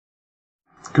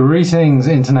Greetings,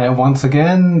 Internet, once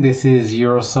again. This is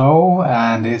ura-soul,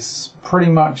 and it's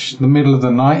pretty much the middle of the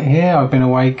night here. I've been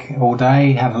awake all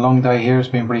day, had a long day here, it's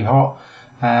been pretty hot,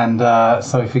 and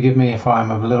so forgive me if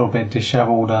I'm a little bit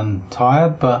disheveled and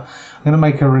tired, but I'm going to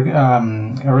make a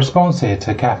response here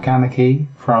to Kafkanarchy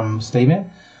from Steemit.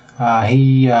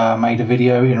 He made a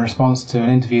video in response to an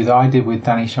interview that I did with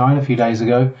Danny Shine a few days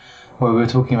ago, where we were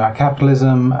talking about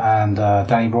capitalism, and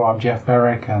Danny brought up Jeff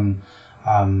Berwick and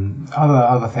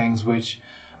other things which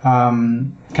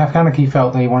Kafkanarchy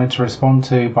felt that he wanted to respond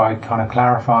to by kind of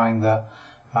clarifying that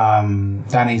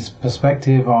Danny's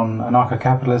perspective on anarcho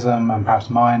capitalism and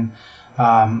perhaps mine,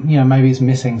 maybe it's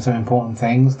missing some important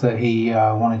things that he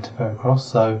wanted to put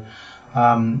across. So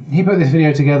he put this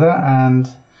video together, and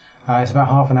it's about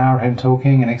half an hour of him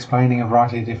talking and explaining a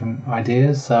variety of different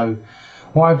ideas. So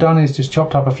what I've done is just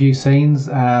chopped up a few scenes,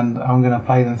 and I'm going to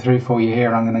play them through for you here,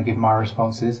 and I'm going to give my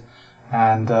responses.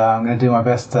 And I'm going to do my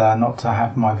best not to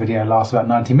have my video last about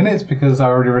 90 minutes, because I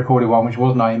already recorded one which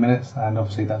was 90 minutes, and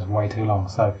obviously that's way too long.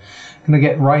 So I'm going to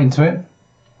get right into it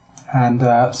and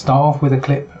start off with a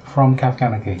clip from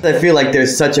Kafkanarchy. I feel like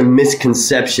there's such a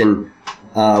misconception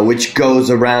which goes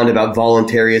around about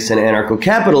voluntarists and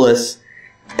anarcho-capitalists,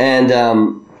 and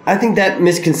I think that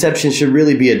misconception should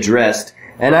really be addressed.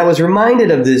 And I was reminded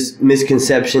of this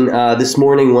misconception this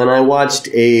morning when I watched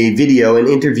an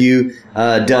interview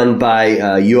done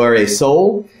by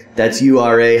ura-soul. That's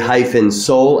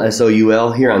ura-soul,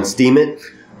 S-O-U-L, here on Steemit.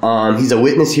 He's a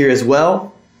witness here as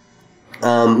well.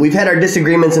 We've had our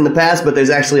disagreements in the past, but there's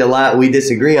actually a lot we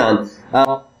disagree on.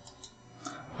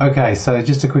 Okay, so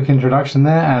just a quick introduction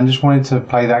there, and just wanted to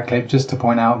play that clip just to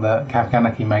point out that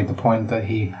Kafkanarchy made the point that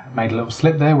he made a little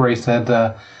slip there where he said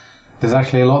there's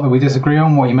actually a lot that we disagree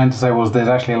on. What he meant to say was there's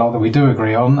actually a lot that we do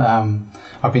agree on.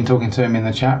 I've been talking to him in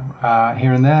the chat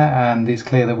here and there, and it's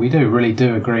clear that we really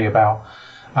do agree about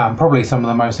probably some of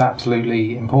the most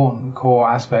absolutely important core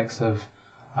aspects of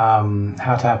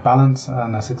how to have balance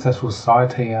and a successful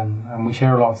society, and we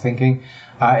share a lot of thinking.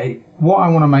 What I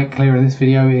want to make clear in this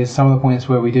video is some of the points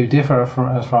where we do differ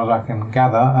as far as I can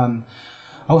gather, and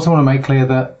I also want to make clear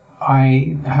that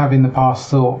I have in the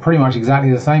past thought pretty much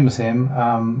exactly the same as him.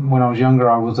 When I was younger,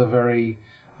 I was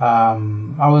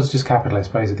I was just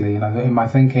capitalist, basically. In my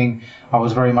thinking, I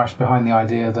was very much behind the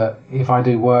idea that if I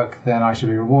do work, then I should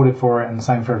be rewarded for it, and the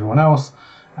same for everyone else.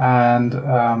 And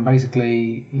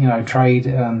basically, trade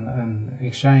and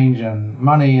exchange and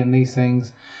money and these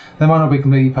things, they might not be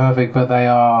completely perfect, but they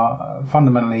are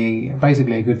fundamentally,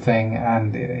 basically a good thing,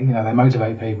 and they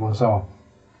motivate people and so on.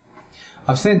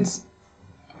 I've since,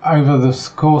 over the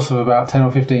course of about 10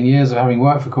 or 15 years of having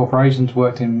worked for corporations,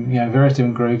 worked in various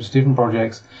different groups, different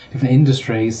projects, different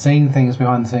industries, seen things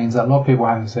behind the scenes that a lot of people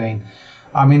haven't seen.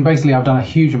 I mean, basically, I've done a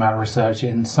huge amount of research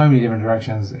in so many different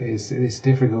directions. It's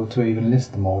difficult to even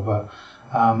list them all. But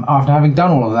after having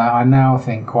done all of that, I now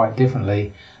think quite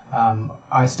differently.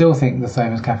 I still think the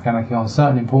same as Kafkanarchy on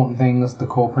certain important things, the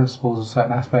core principles of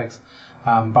certain aspects.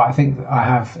 But I think I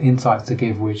have insights to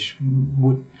give which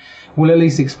will at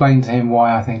least explain to him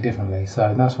why I think differently.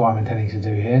 So that's what I'm intending to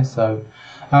do here. So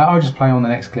I'll just play on the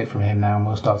next clip from him now, and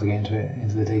we'll start to get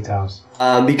into the details.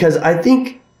 Because I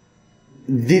think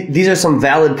these are some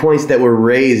valid points that were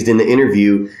raised in the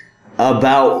interview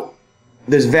about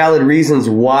there's valid reasons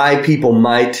why people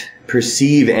might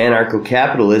perceive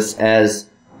anarcho-capitalists as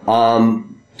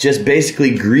just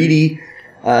basically greedy,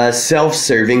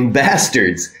 self-serving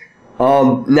bastards.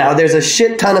 Now, there's a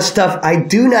shit ton of stuff I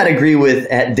do not agree with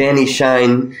at Danny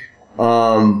Shine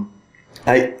about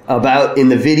in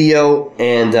the video,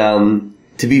 and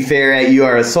to be fair, at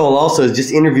ura-soul also is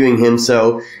just interviewing him,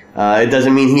 so it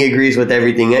doesn't mean he agrees with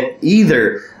everything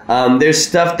either. There's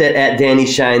stuff that at Danny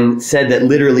Shine said that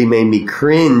literally made me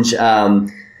cringe,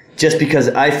 just because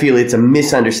I feel it's a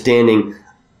misunderstanding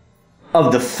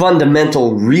of the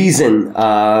fundamental reason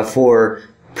for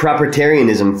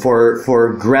proprietarianism,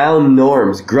 for grund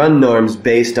norms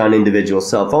based on individual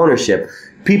self-ownership.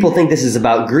 People think this is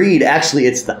about greed. Actually,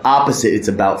 it's the opposite. It's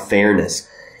about fairness.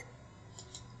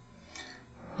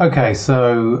 Okay,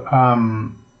 so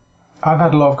I've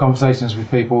had a lot of conversations with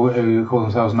people who call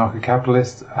themselves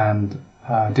anarcho-capitalists and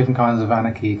different kinds of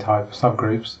anarchy-type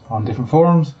subgroups on different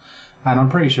forums, and I'm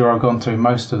pretty sure I've gone through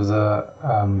most of the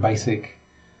basic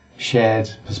shared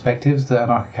perspectives that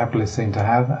anarcho-capitalists seem to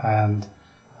have, and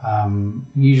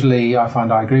usually I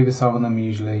find I agree with some of them,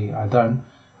 usually I don't.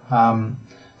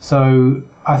 So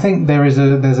I think there's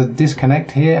a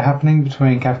disconnect here happening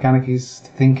between Kafkanarchy's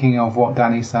thinking of what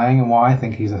Danny's saying and what I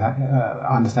think I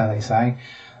understand that he's saying.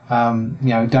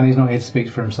 Danny's not here to speak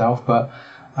for himself, but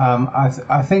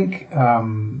I think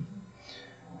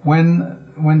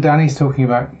when Danny's talking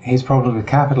about his problem with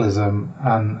capitalism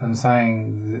and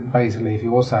saying that basically, if he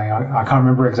was saying, I can't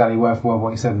remember exactly word for word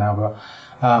what he said now, but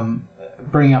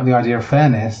bringing up the idea of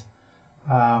fairness,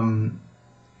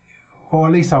 or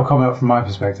at least I'll comment from my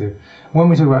perspective. When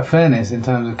we talk about fairness in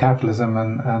terms of capitalism,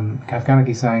 and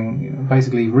Kafkanarchy saying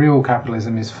basically real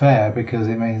capitalism is fair because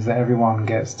it means that everyone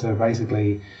gets to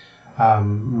basically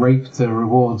reap the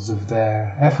rewards of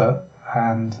their effort,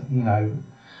 and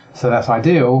so that's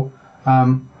ideal.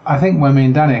 I think where me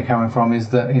and Danny are coming from is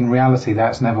that in reality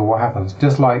that's never what happens.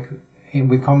 Just like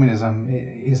with communism,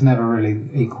 it's never really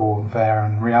equal and fair,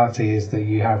 and reality is that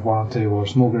you have one or two or a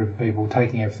small group of people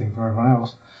taking everything from everyone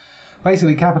else.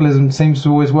 Basically, capitalism seems to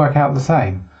always work out the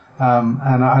same,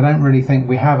 and I don't really think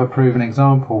we have a proven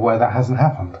example where that hasn't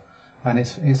happened. And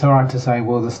it's all right to say,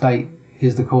 well, the state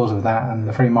is the cause of that, and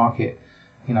the free market,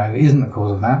 isn't the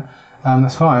cause of that.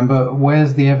 That's fine, but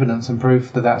where's the evidence and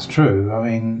proof that that's true? I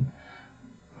mean,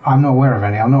 I'm not aware of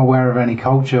any. I'm not aware of any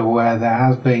culture where there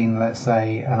has been, let's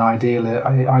say, an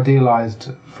idealized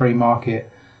free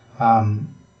market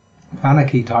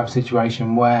anarchy type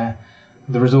situation where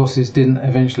the resources didn't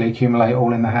eventually accumulate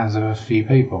all in the hands of a few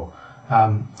people.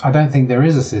 I don't think there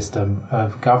is a system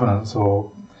of governance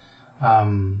or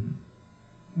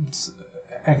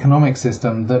economic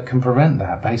system that can prevent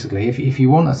that. Basically, if you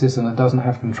want a system that doesn't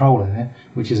have control in it,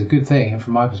 which is a good thing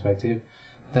from my perspective,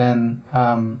 then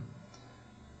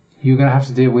you're going to have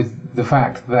to deal with the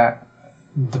fact that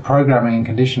the programming and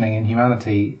conditioning in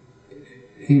humanity,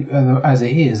 as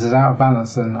it is, as out of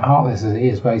balance and heartless as it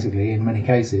is, basically in many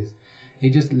cases, it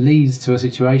just leads to a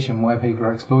situation where people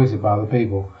are exploited by other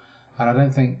people. And I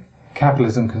don't think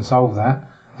capitalism can solve that,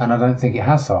 and I don't think it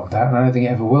has solved that, and I don't think it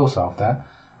ever will solve that,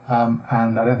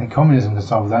 and I don't think communism can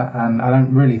solve that, and I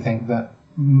don't really think that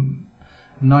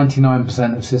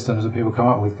 99% of systems that people come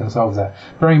up with can solve that.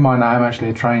 Bearing in mind I am actually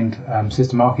a trained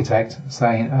system architect,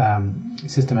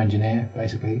 system engineer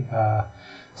basically,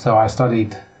 so I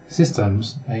studied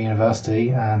systems at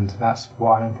university, and that's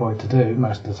what I'm employed to do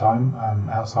most of the time,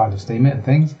 outside of STEAMIT and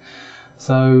things.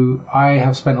 So I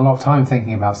have spent a lot of time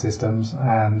thinking about systems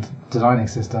and designing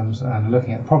systems and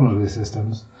looking at the problems with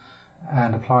systems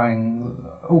and applying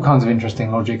all kinds of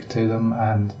interesting logic to them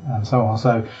and so on.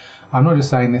 So I'm not just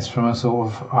saying this from a sort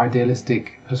of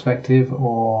idealistic perspective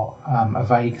or a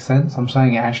vague sense. I'm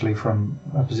saying it actually from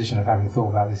a position of having thought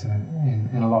about this in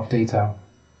a lot of detail.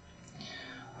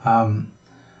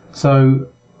 So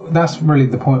that's really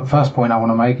the first point I want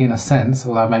to make, in a sense,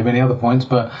 although maybe any other points,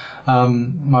 but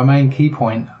my main key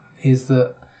point is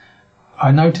that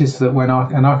I notice that when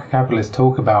anarcho-capitalists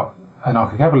talk about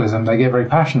anarcho-capitalism, they get very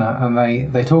passionate, and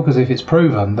they talk as if it's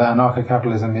proven that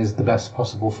anarcho-capitalism is the best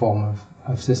possible form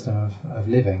of system of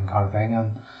living, kind of thing.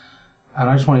 And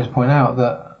I just wanted to point out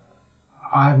that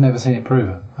I've never seen it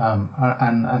proven,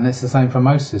 and it's the same for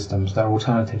most systems that are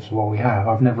alternatives to what we have.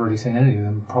 I've never really seen any of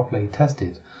them properly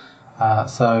tested. And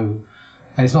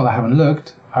it's not that I haven't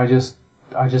looked. I just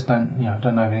don't know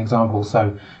of any examples.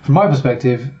 So from my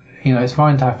perspective, it's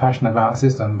fine to have passion about a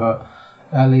system, but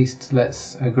at least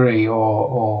let's agree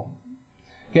or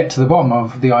get to the bottom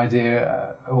of the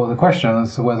idea or the question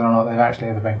as to whether or not they've actually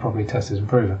ever been properly tested and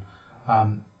proven.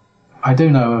 I do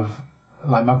know of,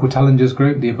 like, Michael Tellinger's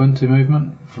group, the Ubuntu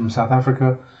movement from South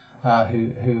Africa,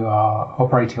 who are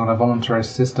operating on a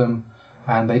voluntarist system,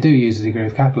 and they do use a degree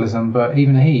of capitalism, but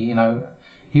even he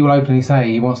will openly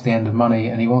say he wants the end of money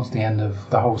and he wants the end of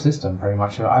the whole system, pretty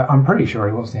much. I'm pretty sure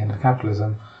he wants the end of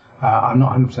capitalism. I'm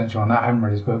not 100% sure on that, I haven't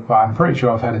read his book, but I'm pretty sure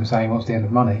I've heard him say he wants the end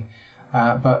of money.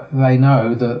 But they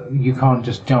know that you can't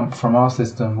just jump from our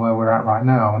system where we're at right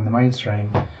now in the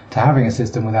mainstream to having a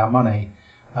system without money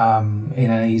in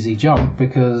an easy jump,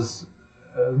 because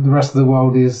the rest of the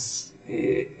world is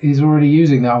already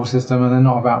using the whole system, and they're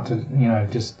not about to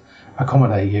just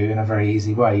accommodate you in a very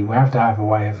easy way. We have to have a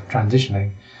way of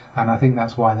transitioning, and I think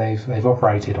that's why they've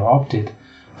operated or opted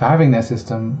for having their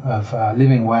system of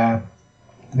living where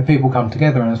the people come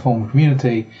together in a form of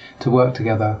community to work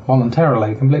together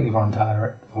voluntarily, completely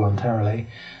voluntarily,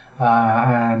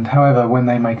 and however, when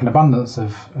they make an abundance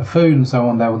of food and so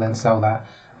on, they will then sell that,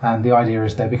 and the idea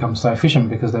is they become so efficient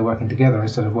because they're working together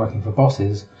instead of working for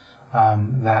bosses,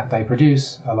 that they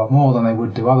produce a lot more than they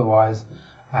would do otherwise,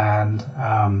 and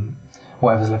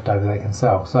whatever's left over they can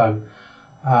sell. So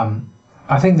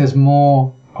I think there's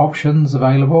more options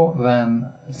available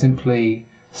than simply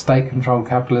state-controlled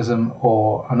capitalism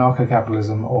or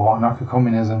anarcho-capitalism or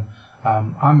anarcho-communism.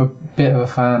 I'm a bit of a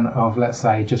fan of, let's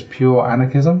say, just pure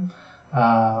anarchism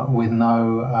with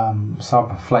no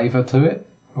sub-flavour to it,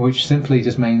 which simply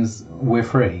just means we're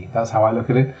free. That's how I look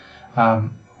at it.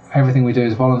 everything we do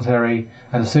is voluntary,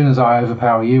 and as soon as I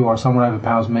overpower you or someone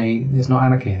overpowers me, it's not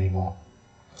anarchy anymore.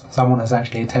 Someone has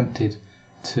actually attempted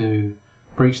to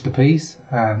breach the peace,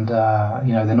 and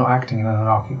they're not acting in an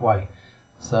anarchic way.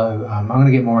 So I'm going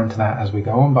to get more into that as we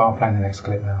go on, but I'll play the next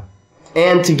clip now.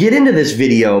 And to get into this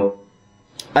video,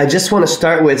 I just want to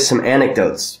start with some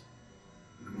anecdotes,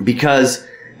 because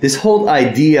this whole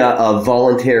idea of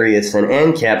voluntarists and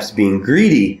ANCAPs being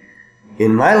greedy,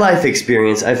 in my life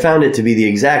experience, I found it to be the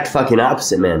exact fucking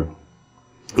opposite, man.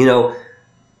 You know,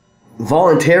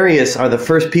 voluntarists are the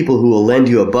first people who will lend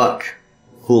you a buck,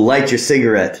 who will light your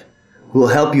cigarette, who will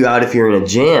help you out if you're in a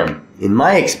jam, in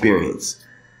my experience.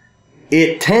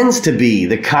 It tends to be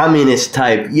the communist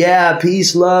type, yeah,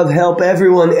 peace, love, help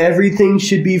everyone, everything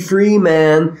should be free,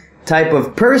 man, type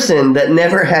of person that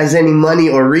never has any money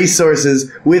or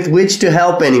resources with which to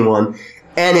help anyone.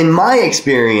 And in my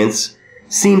experience,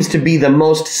 seems to be the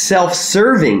most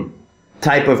self-serving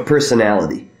type of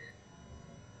personality.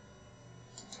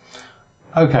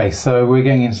 Okay, so we're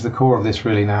getting into the core of this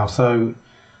really now. So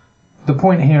the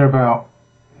point here about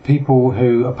people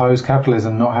who oppose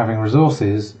capitalism not having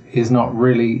resources is not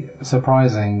really a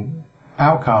surprising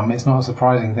outcome. It's not a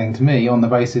surprising thing to me, on the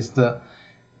basis that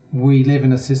we live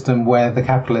in a system where the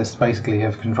capitalists basically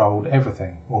have controlled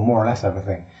everything, or more or less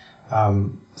everything.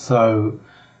 So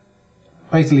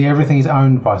basically everything is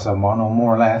owned by someone, or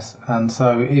more or less, and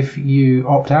so if you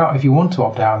opt out, if you want to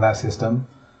opt out of that system,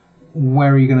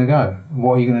 where are you going to go?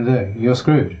 What are you going to do? You're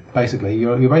screwed, basically.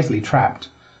 You're basically trapped,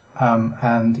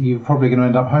 and you're probably going to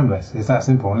end up homeless. It's that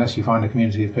simple, unless you find a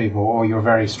community of people, or you're a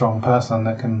very strong person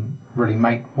that can really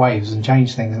make waves and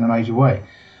change things in a major way.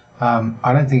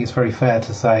 I don't think it's very fair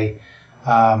to say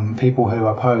people who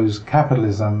oppose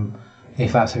capitalism,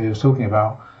 if that's who he was talking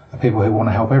about, people who want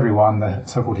to help everyone, the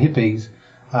so-called hippies,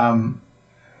 I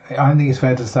don't think it's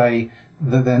fair to say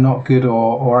that they're not good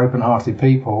or open-hearted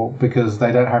people because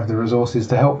they don't have the resources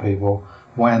to help people,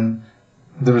 when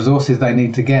the resources they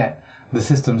need to get, the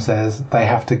system says they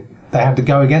have to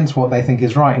go against what they think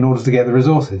is right in order to get the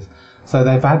resources. So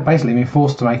they've basically been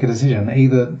forced to make a decision,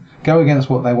 either go against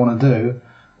what they want to do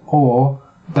or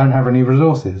don't have any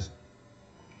resources.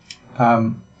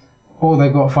 Or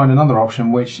they've got to find another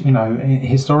option, which,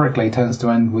 historically tends to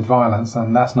end with violence,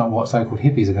 and that's not what so-called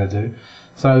hippies are going to do.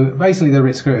 So basically they're a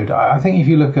bit screwed. I think if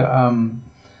you look at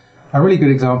a really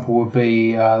good example would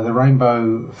be the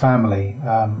Rainbow Family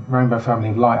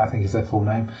of Light, I think is their full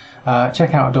name.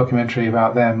 Check out a documentary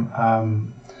about them.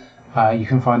 You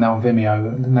can find that on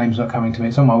Vimeo. The name's not coming to me.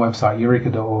 It's on my website,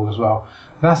 eureka.org, as well.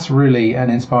 That's really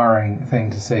an inspiring thing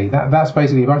to see. That's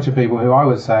basically a bunch of people who I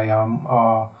would say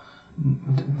are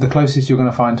the closest you're going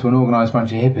to find to an organised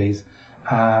bunch of hippies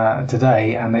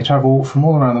today, and they travel from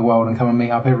all around the world and come and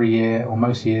meet up every year, or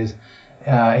most years,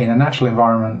 in a natural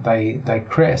environment. They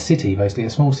create a city, basically a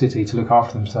small city, to look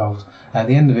after themselves. At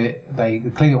the end of it, they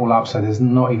clean it all up so there's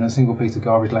not even a single piece of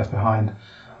garbage left behind,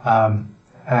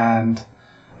 and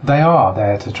they are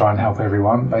there to try and help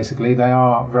everyone. Basically, they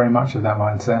are very much of that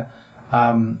mindset,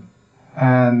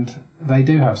 and they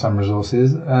do have some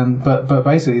resources, but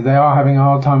basically they are having a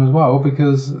hard time as well,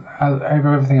 because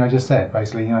over everything I just said,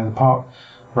 basically, the park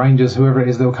rangers, whoever it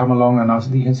is, they'll come along,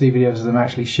 and you can see videos of them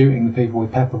actually shooting the people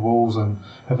with pepper balls and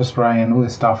pepper spray and all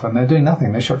this stuff, and they're doing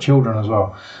nothing. They shot children as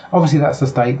well. Obviously that's the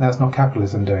state, that's not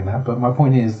capitalism doing that, but my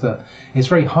point is that it's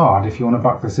very hard, if you want to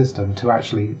buck the system, to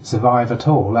actually survive at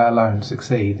all, let alone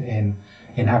succeed in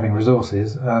having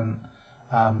resources. And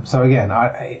so again,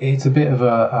 it's a bit of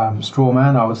a straw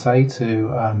man, I would say,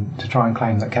 to try and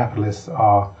claim that capitalists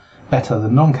are better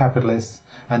than non-capitalists,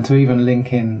 and to even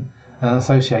link in and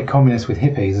associate communists with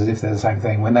hippies as if they're the same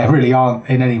thing, when they really aren't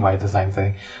in any way the same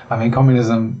thing. I mean,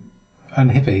 communism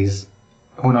and hippies,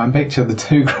 when I picture the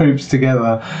two groups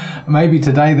together, maybe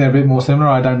today they're a bit more similar.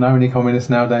 I don't know any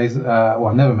communists nowadays. Well,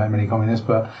 I've never met many communists,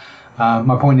 but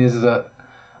my point is that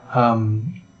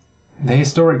the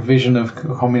historic vision of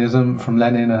communism from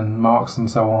Lenin and Marx and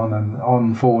so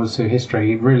on forwards through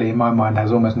history, really, in my mind,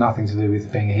 has almost nothing to do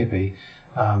with being a hippie.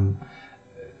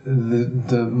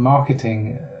 The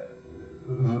marketing,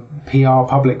 PR,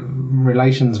 public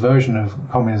relations version of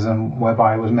communism,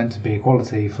 whereby it was meant to be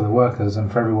equality for the workers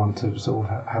and for everyone to sort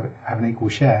of have an equal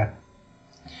share,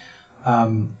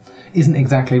 isn't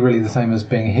exactly really the same as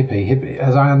being a hippie.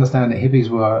 As I understand it, hippies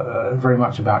were very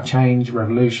much about change,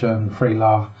 revolution, free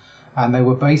love, and they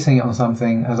were basing it on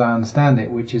something, as I understand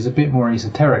it, which is a bit more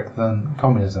esoteric than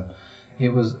communism.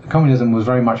 Communism was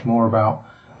very much more about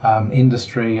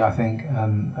industry, I think,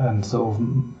 and sort of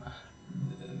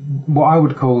what I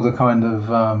would call the kind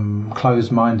of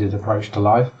closed-minded approach to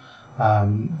life,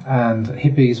 and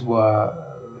hippies were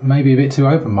maybe a bit too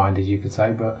open-minded, you could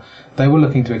say, but they were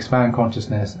looking to expand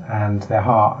consciousness and their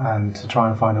heart and to try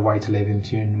and find a way to live in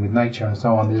tune with nature and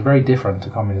so on. It's very different to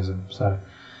communism. So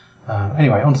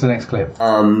anyway, on to the next clip.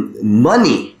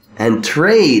 Money and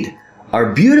trade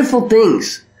are beautiful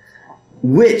things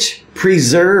which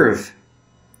preserve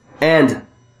and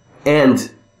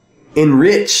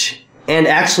enrich and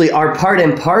actually are part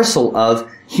and parcel of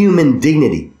human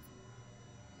dignity.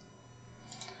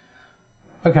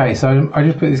 Okay, so I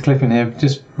just put this clip in here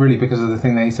just really because of the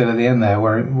thing that he said at the end there,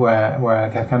 where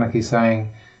Kafkanarchy is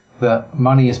saying that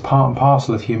money is part and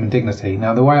parcel of human dignity.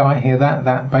 Now, the way I hear that,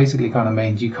 that basically kind of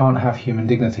means you can't have human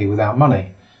dignity without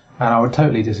money. And I would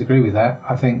totally disagree with that.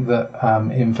 I think that,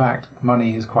 in fact,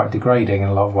 money is quite degrading in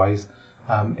a lot of ways.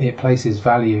 It places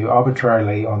value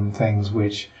arbitrarily on things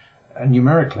which,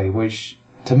 numerically, which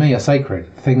to me are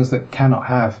sacred, things that cannot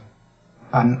have.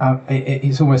 And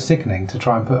it's almost sickening to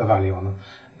try and put a value on them.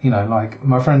 You know, like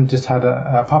my friend just had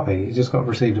a puppy. He just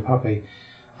received a puppy.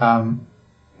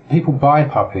 People buy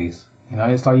puppies. You know,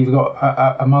 it's like you've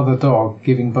got a mother dog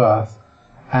giving birth,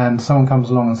 and someone comes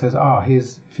along and says,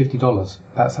 here's $50.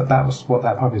 That was what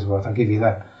that puppy's worth. I'll give you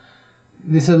that.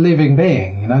 This is a living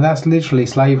being. You know, that's literally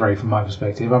slavery from my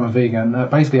perspective. I'm a vegan.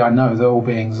 Basically, I know that all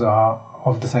beings are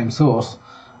of the same source.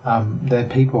 They're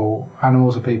people.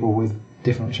 Animals are people with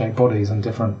different shaped bodies and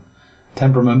different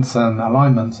temperaments and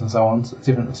alignments and so on,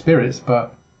 different spirits,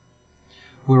 but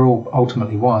we're all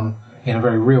ultimately one in a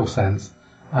very real sense.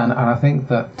 And I think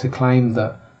that to claim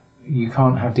that you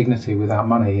can't have dignity without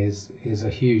money is a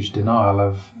huge denial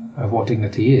of what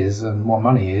dignity is and what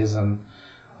money is. And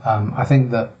I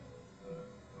think that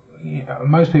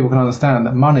most people can understand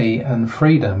that money and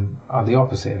freedom are the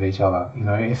opposite of each other. You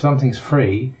know, if something's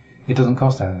free, it doesn't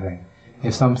cost anything.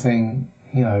 If something,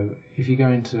 you know, if you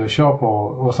go into a shop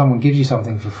or someone gives you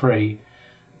something for free,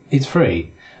 it's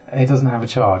free. It doesn't have a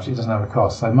charge. It doesn't have a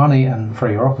cost. So money and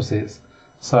free are opposites.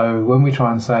 So when we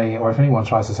try and say, or if anyone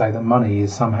tries to say that money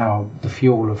is somehow the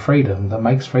fuel of freedom, that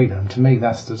makes freedom, to me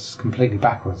that's just completely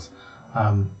backwards.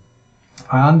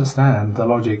 I understand the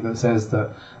logic that says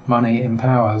that money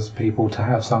empowers people to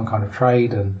have some kind of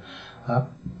trade and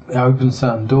opens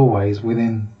certain doorways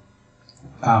within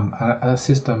a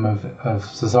system of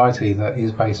society that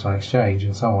is based on exchange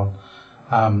and so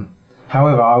on.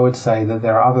 However, I would say that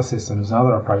there are other systems and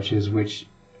other approaches which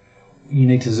you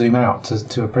need to zoom out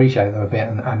to appreciate them a bit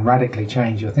and radically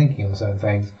change your thinking on certain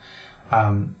things,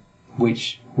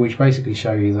 which basically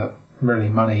show you that really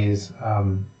money is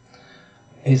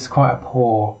quite a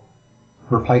poor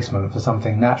replacement for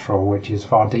something natural, which is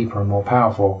far deeper and more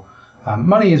powerful.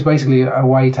 Money is basically a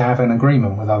way to have an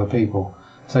agreement with other people.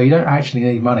 So you don't actually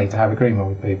need money to have agreement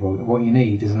with people. What you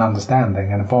need is an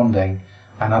understanding and a bonding.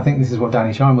 And I think this is what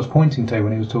Danny Shine was pointing to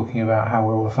when he was talking about how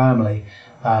we're all a family.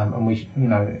 And we, you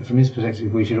know, from his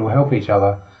perspective, we should all help each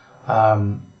other.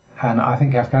 And I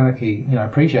think Kafkanarchy, you know,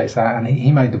 appreciates that. And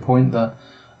he made the point that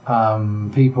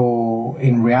people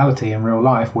in reality, in real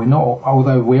life, we're not,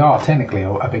 although we are technically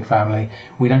a big family,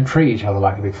 we don't treat each other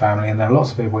like a big family. And there are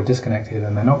lots of people who are disconnected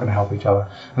and they're not going to help each other.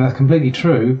 And that's completely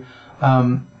true.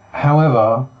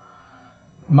 However,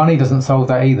 money doesn't solve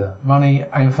that either. Money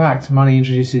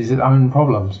introduces its own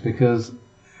problems, because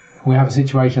we have a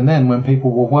situation then when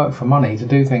people will work for money to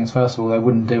do things, first of all, they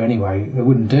wouldn't do anyway. They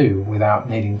wouldn't do without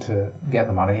needing to get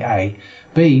the money, A.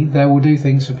 B, they will do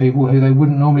things for people who they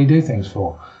wouldn't normally do things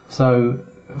for. So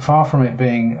far from it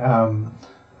being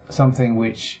something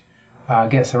which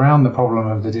gets around the problem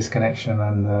of the disconnection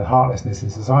and the heartlessness in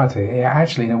society, it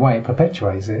actually, in a way,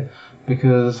 perpetuates it.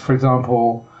 Because, for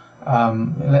example,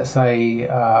 let's say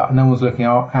no one's looking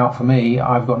out for me,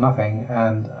 I've got nothing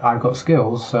and I've got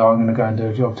skills, so I'm going to go and do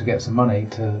a job to get some money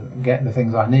to get the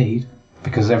things I need,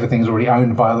 because everything's already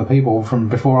owned by other people from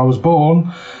before I was born,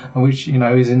 which, you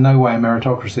know, is in no way a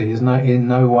meritocracy, is in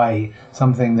no way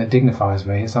something that dignifies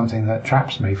me. It's something that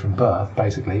traps me from birth,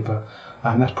 basically. But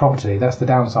that's property. That's the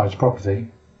downside to property.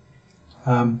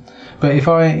 But if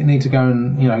I need to go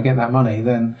and, you know, get that money,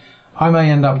 then I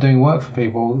may end up doing work for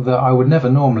people that I would never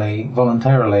normally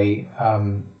voluntarily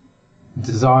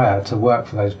desire to work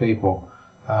for those people,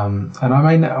 and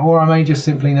I may just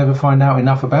simply never find out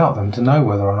enough about them to know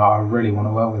whether or not I really want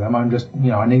to work with them. I'm just,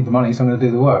 you know, I need the money, so I'm going to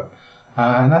do the work,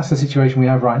 and that's the situation we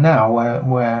have right now,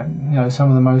 where you know, some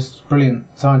of the most brilliant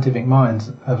scientific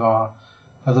minds of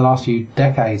the last few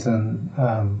decades and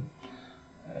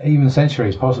even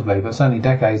centuries possibly, but certainly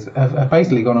decades, have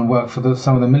basically gone and worked for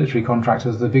some of the military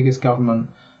contractors, the biggest government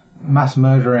mass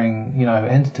murdering, you know,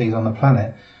 entities on the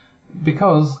planet,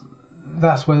 because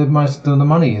that's where most of the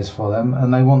money is for them,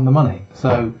 and they want the money.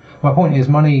 So my point is,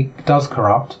 money does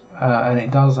corrupt, and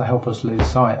it does help us lose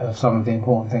sight of some of the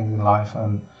important things in life.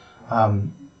 And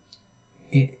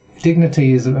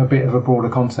dignity is a bit of a broader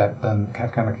concept than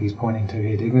Kafkanarchy is pointing to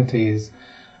here. Dignity is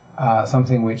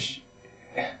something which,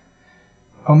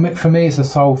 for me, it's a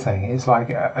soul thing. It's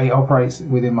like it operates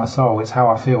within my soul. It's how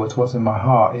I feel. It's what's in my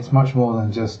heart. It's much more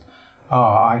than just,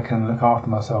 I can look after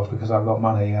myself because I've got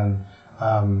money and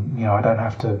I don't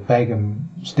have to beg and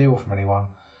steal from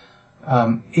anyone.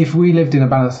 If we lived in a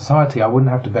balanced society, I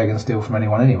wouldn't have to beg and steal from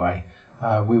anyone anyway.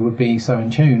 We would be so in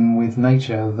tune with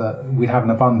nature that we'd have an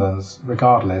abundance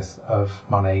regardless of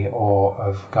money or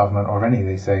of government or of any of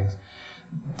these things.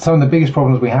 Some of the biggest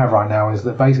problems we have right now is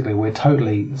that basically we're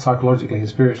totally psychologically and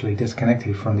spiritually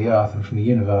disconnected from the earth and from the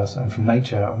universe and from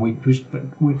nature. And we're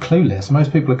clueless.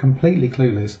 Most people are completely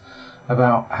clueless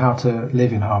about how to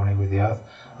live in harmony with the earth.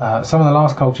 Some of the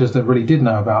last cultures that really did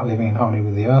know about living in harmony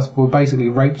with the earth were basically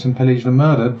raped and pillaged and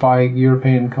murdered by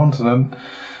European continent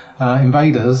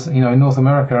invaders, in North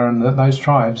America, and those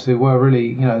tribes who were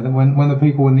really, when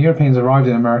the Europeans arrived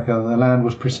in America, the land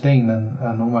was pristine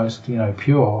and almost,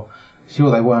 pure.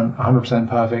 Sure, they weren't 100%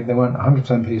 perfect, they weren't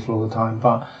 100% peaceful all the time,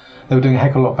 but they were doing a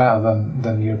heck of a lot better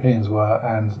than the Europeans were,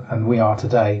 and we are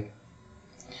today.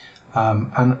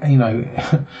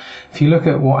 If you look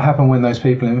at what happened when those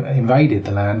people invaded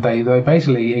the land, they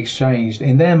basically exchanged,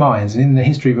 in their minds, in the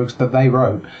history books that they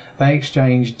wrote, they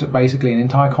exchanged basically an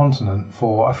entire continent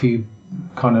for a few,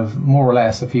 kind of more or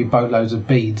less, a few boatloads of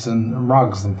beads and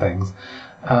rugs and things.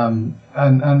 And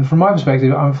from my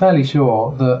perspective, I'm fairly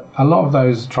sure that a lot of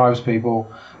those tribes people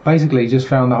basically just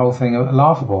found the whole thing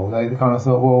laughable. They kind of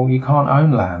thought, well, you can't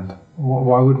own land.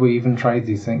 Why would we even trade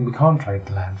these things? We can't trade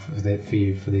the land for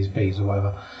you for these beads or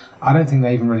whatever. I don't think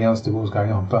they even really understood what was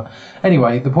going on. But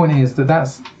anyway, the point is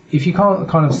that's if you can't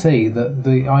kind of see that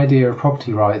the idea of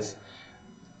property rights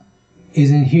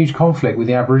is in huge conflict with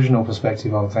the Aboriginal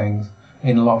perspective on things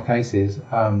in a lot of cases,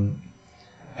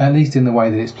 at least in the way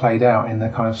that it's played out, in the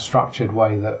kind of structured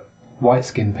way that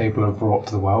white-skinned people have brought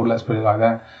to the world, let's put it like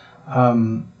that,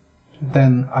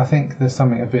 then I think there's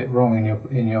something a bit wrong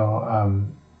in your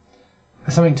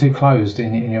something too closed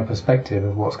in your perspective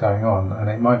of what's going on, and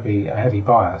it might be a heavy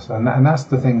bias, and that's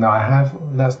the thing that I have.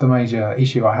 That's the major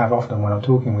issue I have often when I'm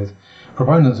talking with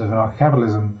proponents of anarcho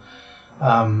capitalism,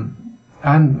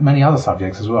 and many other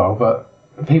subjects as well. But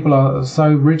people are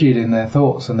so rigid in their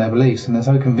thoughts and their beliefs, and they're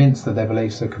so convinced that their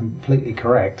beliefs are completely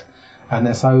correct, and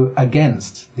they're so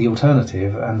against the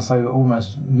alternative, and so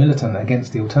almost militant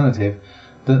against the alternative,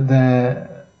 that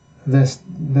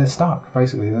they're stuck,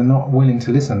 basically. They're not willing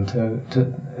to listen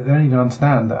they don't even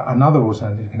understand that another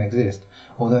alternative can exist,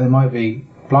 or that there might be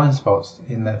blind spots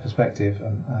in their perspective,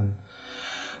 and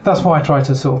that's why I try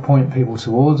to sort of point people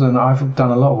towards, and I've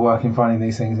done a lot of work in finding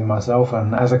these things in myself,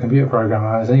 and as a computer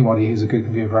programmer, as anybody who's a good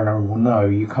computer programmer will know,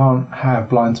 you can't have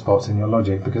blind spots in your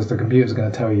logic, because the computer's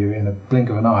going to tell you in a blink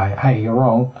of an eye, hey, you're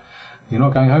wrong, you're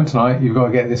not going home tonight, you've got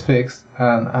to get this fixed,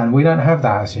 and we don't have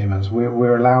that as humans.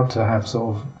 We're allowed to have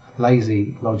sort of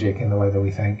lazy logic in the way that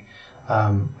we think,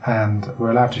 and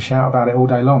we're allowed to shout about it all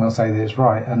day long and say that it's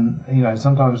right, and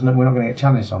sometimes we're not going to get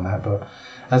challenged on that, but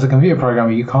as a computer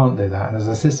programmer you can't do that, and as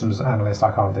a systems analyst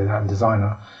I can't do that, and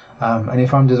designer, and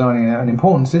if I'm designing an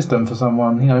important system for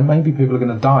someone, maybe people are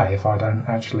going to die if I don't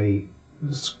actually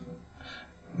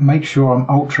make sure I'm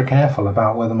ultra careful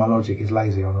about whether my logic is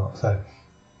lazy or not. So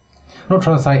I'm not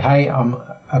trying to say, hey, I'm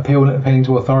appealing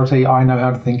to authority, I know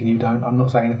how to think and you don't. I'm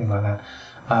not saying anything like that.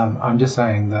 I'm just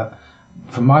saying that,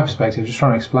 from my perspective, just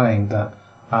trying to explain that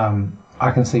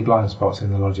I can see blind spots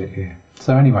in the logic here.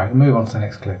 So anyway, move on to the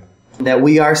next clip. That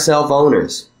we are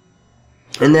self-owners,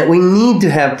 and that we need to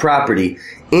have property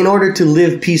in order to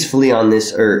live peacefully on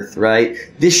this earth, right?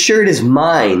 This shirt is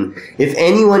mine. If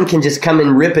anyone can just come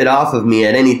and rip it off of me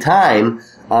at any time,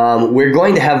 we're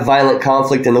going to have violent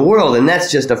conflict in the world, and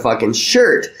that's just a fucking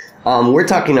shirt. We're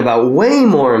talking about way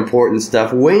more important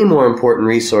stuff, way more important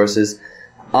resources.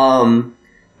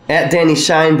 Danny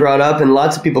Shine brought up, and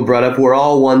lots of people brought up, we're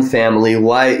all one family.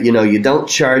 Why, you don't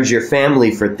charge your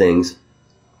family for things.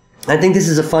 I think this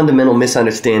is a fundamental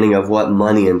misunderstanding of what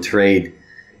money and trade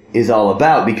is all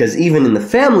about, because even in the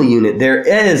family unit, there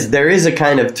is a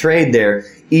kind of trade there,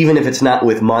 even if it's not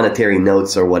with monetary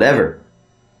notes or whatever.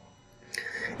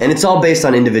 And it's all based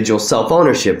on individual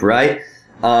self-ownership, right?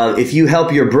 If you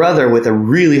help your brother with a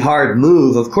really hard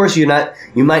move, of course you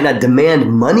might not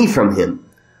demand money from him.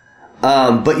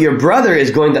 But your brother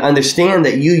is going to understand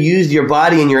that you used your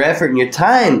body and your effort and your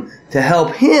time to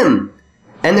help him.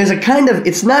 And there's a kind of,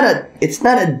 it's not a,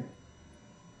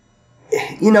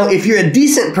 if you're a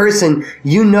decent person,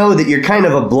 you know that you're kind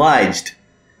of obliged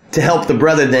to help the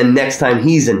brother then next time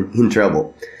he's in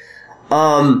trouble.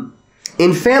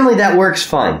 In family, that works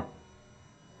fine.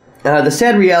 The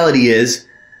sad reality is,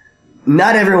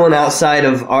 not everyone outside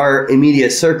of our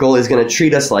immediate circle is going to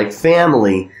treat us like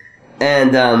family,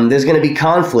 and there's going to be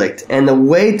conflict. And the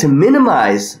way to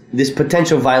minimize this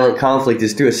potential violent conflict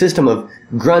is through a system of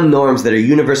Grund norms that are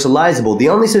universalizable. The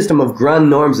only system of Grund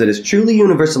norms that is truly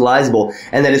universalizable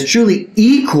and that is truly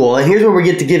equal, and here's where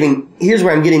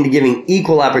I'm getting to giving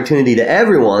equal opportunity to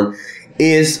everyone,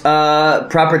 is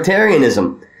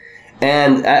proprietarianism.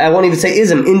 And I won't even say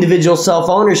ism, individual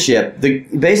self-ownership.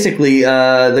 Basically,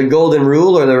 the golden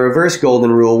rule or the reverse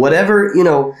golden rule, whatever you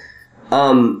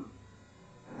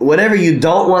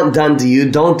don't want done to you,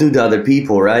 don't do to other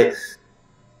people, right?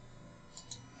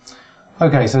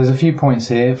 Okay, so there's a few points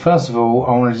here. First of all,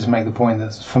 I want to just make the point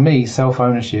that for me,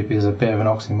 self-ownership is a bit of an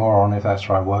oxymoron, if that's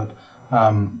the right word.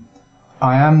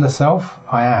 I am the self,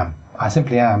 I am. I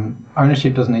simply am.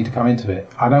 Ownership doesn't need to come into it.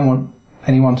 I don't want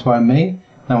anyone to own me.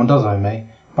 No one does own me,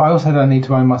 but I also don't need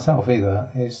to own myself either.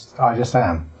 I just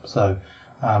am. So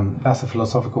that's a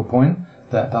philosophical point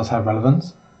that does have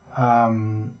relevance.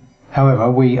 However,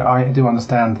 I do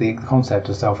understand the concept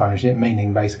of self-ownership,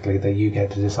 meaning basically that you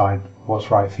get to decide what's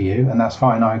right for you, and that's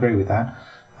fine. I agree with that.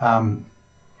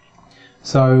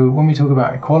 So when we talk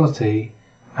about equality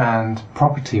and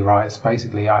property rights,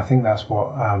 basically, I think that's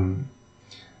what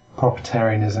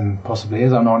proprietarianism possibly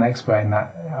is. I'm not an expert in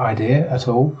that idea at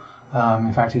all.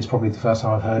 In fact, it's probably the first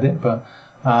time I've heard it. But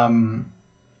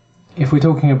if we're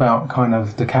talking about kind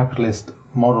of the capitalist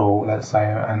model, let's say,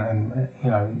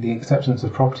 and the acceptance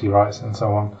of property rights and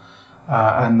so on,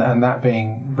 and that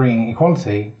bringing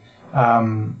equality,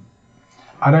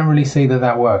 I don't really see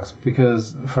that works,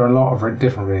 because for a lot of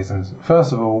different reasons.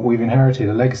 First of all, we've inherited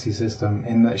a legacy system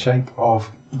in the shape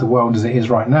of the world as it is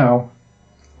right now,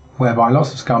 whereby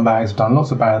lots of scumbags have done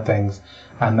lots of bad things,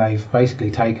 and they've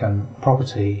basically taken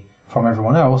property from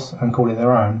everyone else and called it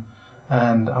their own.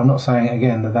 And I'm not saying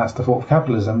again that that's the fault of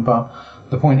capitalism, but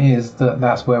the point is that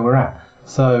that's where we're at.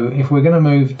 So if we're going to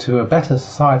move to a better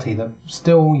society that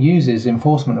still uses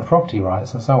enforcement of property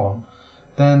rights and so on,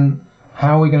 then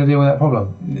how are we going to deal with that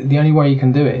problem? The only way you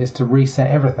can do it is to reset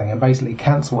everything and basically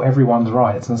cancel everyone's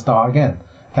rights and start again.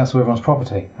 Cancel everyone's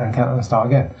property and start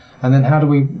again. And then how do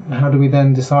we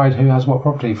then decide who has what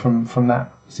property from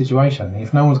that situation?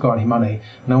 If no one's got any money,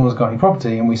 no one's got any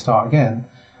property, and we start again,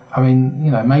 I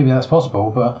mean, maybe that's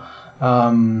possible, but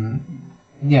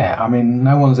yeah, I mean,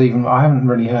 I haven't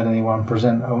really heard anyone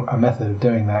present a method of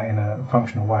doing that in a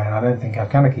functional way, and I don't think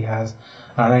Kafkanarchy has,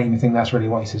 and I don't even think that's really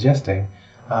what he's suggesting.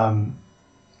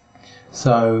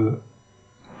 So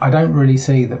I don't really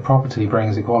see that property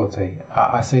brings equality.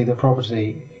 I see that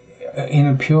property, in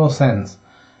a pure sense,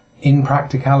 in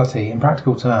practicality, in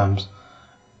practical terms,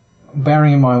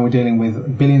 bearing in mind we're dealing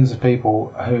with billions of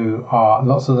people who are,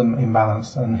 lots of them,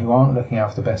 imbalanced and who aren't looking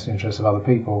out for the best interests of other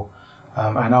people,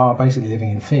 and are basically living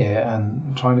in fear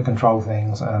and trying to control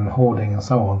things and hoarding and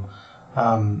so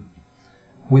on.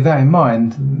 With that in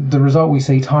mind, the result we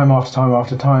see time after time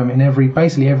after time in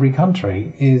basically every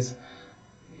country is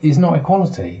not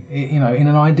equality. In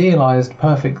an idealized,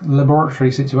 perfect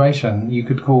laboratory situation, you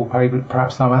could call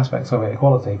perhaps some aspects of it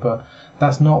equality, but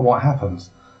that's not what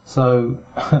happens. So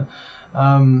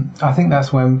I think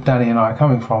that's where Danny and I are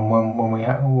coming from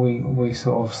when we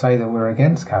sort of say that we're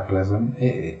against capitalism.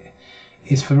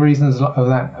 It's for reasons of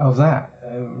that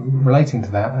relating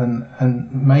to that,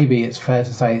 and maybe it's fair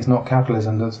to say it's not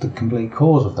capitalism that's the complete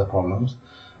cause of the problems,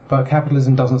 but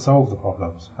capitalism doesn't solve the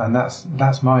problems, and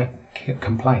that's my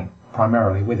complaint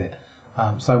primarily with it.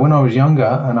 So when I was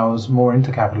younger and I was more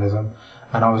into capitalism,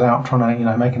 and I was out trying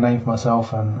to make a name for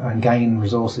myself and gain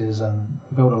resources and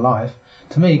build a life,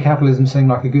 to me capitalism seemed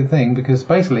like a good thing, because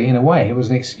basically in a way it was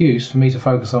an excuse for me to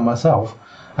focus on myself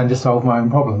and just solve my own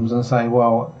problems and say,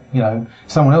 well, if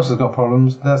someone else has got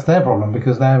problems, that's their problem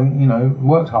because they haven't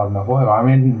worked hard enough, whatever. I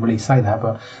mean, I didn't really say that,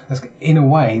 but that's, in a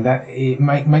way, that it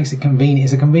makes it convenient.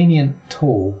 It's a convenient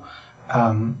tool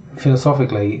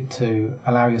philosophically to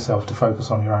allow yourself to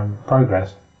focus on your own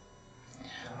progress.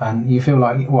 And you feel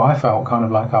like, well, I felt kind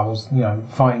of like I was,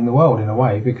 fighting the world in a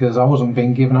way, because I wasn't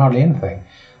being given hardly anything.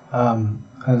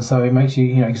 And so it makes you,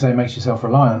 you say it makes you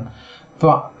self-reliant.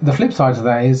 But the flip side to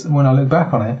that is, when I look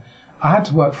back on it, I had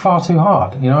to work far too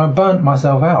hard. I burnt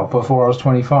myself out before I was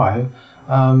 25.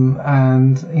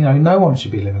 And, no one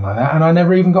should be living like that. And I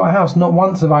never even got a house. Not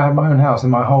once have I had my own house in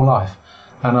my whole life.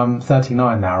 And I'm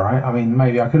 39 now, right? I mean,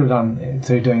 maybe I could have done it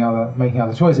through making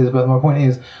other choices, but my point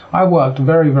is, I worked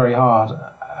very, very hard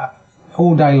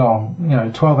all day long,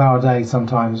 12-hour days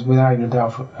sometimes, without even a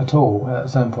doubt at all, at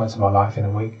certain points in my life in a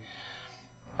week.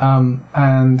 And,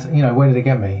 where did it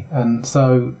get me? And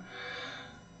so,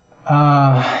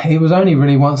 It was only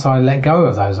really once I let go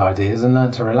of those ideas and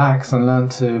learned to relax and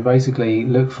learned to basically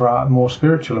look for a more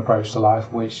spiritual approach to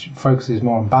life, which focuses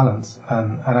more on balance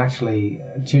and actually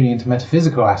tuning into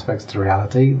metaphysical aspects to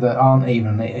reality that aren't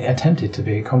even attempted to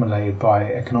be accommodated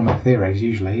by economic theories,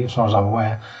 usually, as far as I'm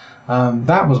aware.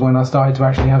 That was when I started to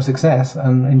actually have success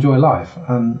and enjoy life.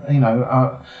 And, you know,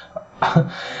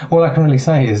 all I can really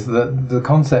say is that the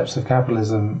concepts of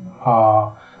capitalism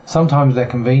are, sometimes they're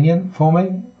convenient for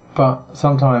me, but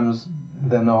sometimes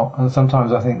they're not, and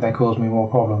sometimes I think they cause me more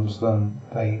problems than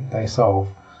they solve.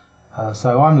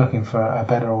 So I'm looking for a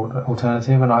better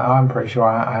alternative, and I'm pretty sure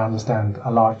I understand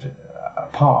a large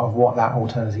part of what that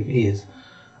alternative is.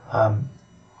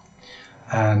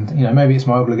 And, you know, maybe it's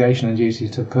my obligation and duty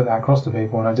to put that across to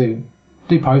people, and I do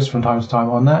post from time to time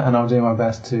on that, and I'll do my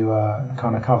best to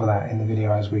kind of cover that in the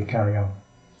video as we carry on.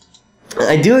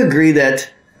 I do agree that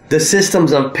the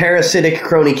systems of parasitic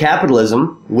crony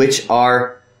capitalism, which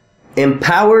are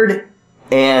empowered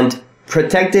and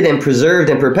protected and preserved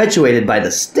and perpetuated by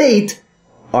the state,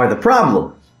 are the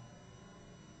problem.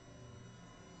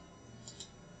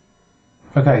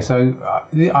 Okay, so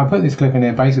I put this clip in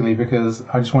here basically because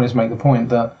I just wanted to make the point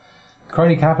that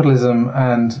crony capitalism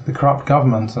and the corrupt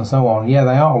governments and so on, yeah,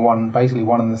 they are basically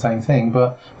one and the same thing,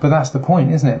 but that's the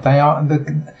point, isn't it? They are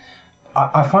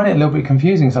I find it a little bit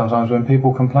confusing sometimes when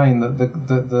people complain that the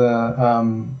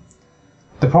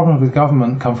problems with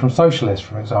government come from socialists,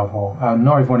 for example.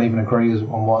 Not everyone even agrees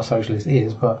on what a socialist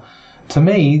is, but to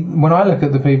me, when I look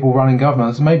at the people running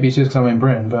governments, maybe it's just because I'm in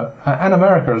Britain, but and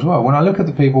America as well. When I look at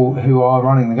the people who are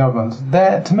running the governments,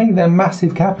 to me they're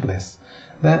massive capitalists.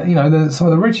 They're, you know, they're some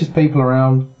of the richest people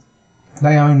around.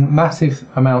 They own massive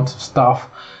amounts of stuff,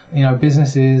 you know,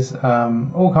 businesses,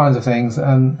 all kinds of things,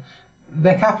 and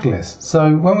they're capitalists.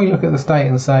 So when we look at the state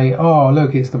and say, oh,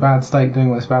 look, it's the bad state doing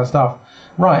all this bad stuff,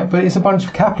 right, but it's a bunch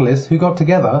of capitalists who got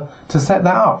together to set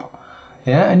that up.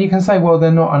 Yeah, and you can say, well, they're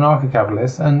not anarcho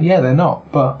capitalists, and yeah, they're not,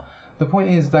 but the point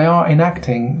is they are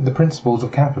enacting the principles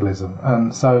of capitalism.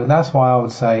 And so that's why I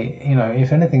would say, you know,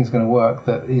 if anything's going to work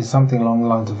that is something along the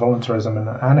lines of voluntarism and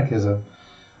anarchism,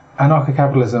 anarcho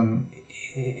capitalism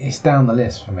is down the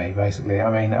list for me, basically.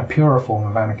 I mean, a purer form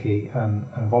of anarchy and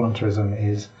voluntarism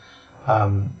is,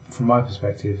 from my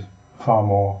perspective, far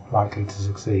more likely to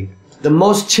succeed. The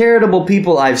most charitable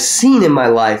people I've seen in my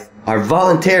life are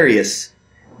voluntarists.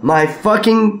 My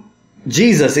fucking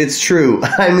Jesus, it's true.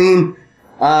 I mean,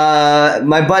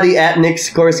 my buddy at Nick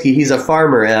Sikorsky, he's a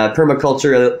farmer, a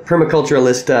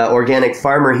permaculturalist, organic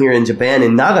farmer here in Japan,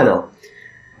 in Nagano.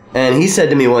 And he said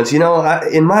to me once, you know,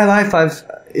 in my life,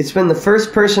 it's been the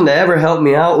first person to ever help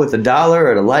me out with $1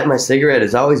 or to light my cigarette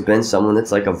has always been someone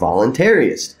that's like a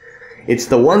voluntarist. It's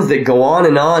the ones that go on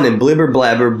and blibber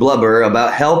blabber blubber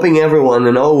about helping everyone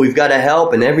and, oh, we've got to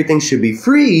help and everything should be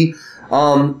free,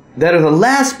 that are the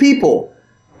last people.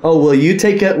 Oh, will you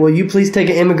please take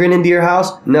an immigrant into your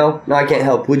house? No, I can't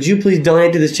help. Would you please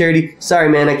donate to this charity? Sorry,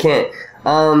 man, I can't.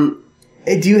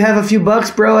 Hey, do you have a few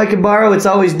bucks, bro, I could borrow? It's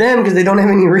always them because they don't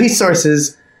have any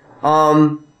resources.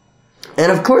 And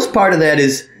of course part of that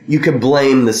is you could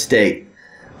blame the state.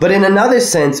 But in another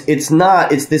sense, it's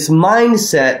not. It's this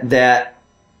mindset that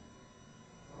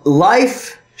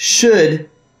life should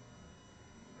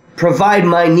provide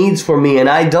my needs for me and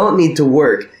I don't need to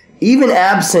work. Even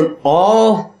absent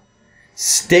all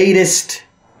statist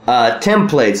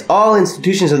templates, all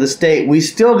institutions of the state, we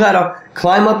still gotta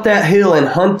climb up that hill and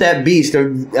hunt that beast.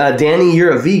 Or, Danny, you're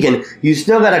a vegan. You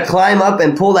still gotta climb up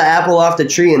and pull the apple off the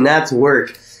tree, and that's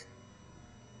work.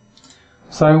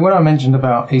 So when I mentioned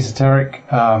about esoteric,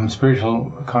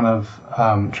 spiritual kind of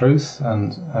truths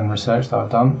and research that I've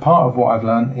done, part of what I've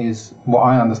learned is what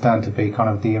I understand to be kind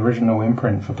of the original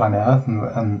imprint for planet Earth, and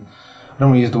I don't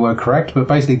want to use the word correct, but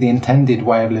basically the intended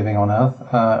way of living on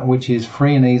Earth, which is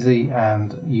free and easy,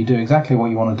 and you do exactly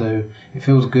what you want to do. It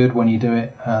feels good when you do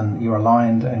it, and you're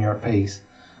aligned and you're at peace.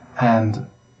 And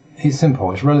it's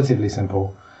simple. It's relatively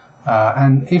simple.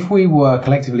 And if we were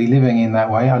collectively living in that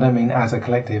way, I don't mean as a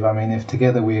collective, I mean if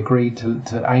together we agreed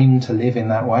to aim to live in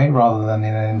that way rather than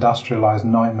in an industrialized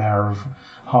nightmare of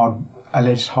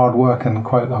alleged hard work and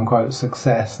quote-unquote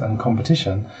success and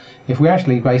competition, if we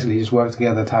actually basically just work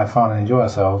together to have fun and enjoy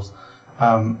ourselves,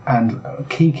 and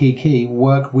key,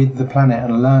 work with the planet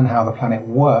and learn how the planet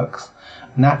works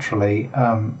naturally,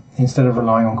 instead of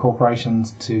relying on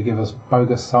corporations to give us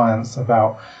bogus science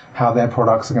about how their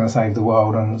products are going to save the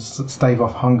world and stave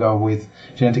off hunger with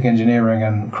genetic engineering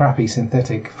and crappy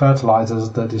synthetic fertilizers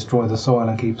that destroy the soil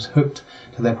and keep us hooked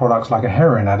to their products like a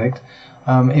heroin addict.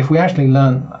 If we actually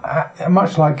learn,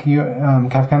 much like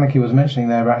Kafkanarchy was mentioning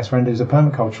there about his friend who's a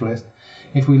permaculturalist,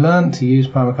 if we learn to use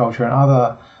permaculture and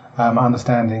other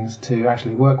understandings to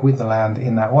actually work with the land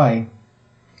in that way.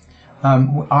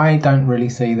 I don't really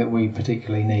see that we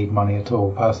particularly need money at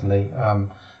all, personally,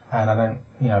 and I don't,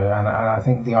 and I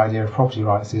think the idea of property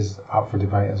rights is up for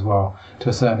debate as well, to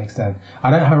a certain extent.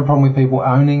 I don't have a problem with people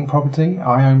owning property.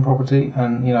 I own property,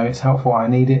 and it's helpful. I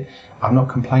need it. I'm not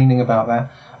complaining about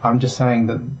that. I'm just saying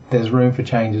that there's room for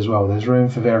change as well. There's room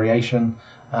for variation,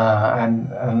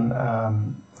 and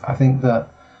I think that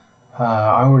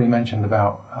I already mentioned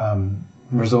about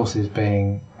resources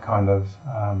being kind of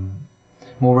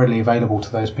more readily available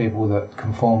to those people that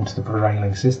conform to the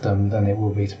prevailing system than it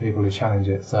will be to people who challenge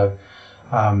it. So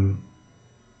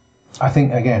I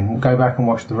think, again, go back and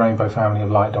watch the Rainbow Family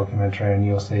of Light documentary and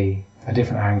you'll see a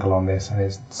different angle on this, and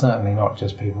it's certainly not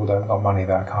just people that have got money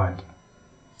that are kind.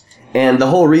 And the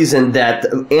whole reason that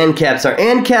ANCAPs are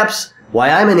ANCAPs,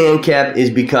 why I'm an ANCAP, is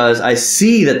because I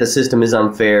see that the system is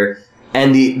unfair,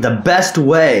 and the best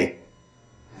way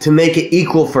to make it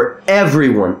equal for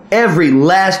everyone, every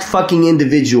last fucking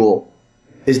individual,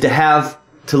 is to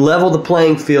level the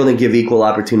playing field and give equal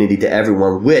opportunity to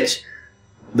everyone, which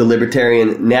the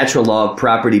libertarian natural law of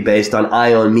property based on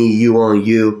I own me, you own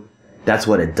you, that's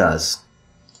what it does.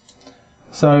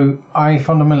 So I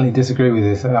fundamentally disagree with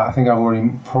this. I think I've already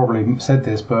probably said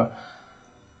this, but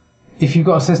if you've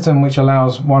got a system which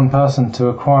allows one person to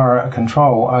acquire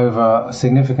control over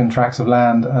significant tracts of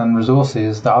land and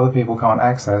resources that other people can't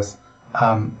access,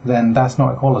 then that's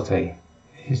not equality.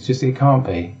 It's just, it can't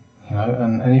be,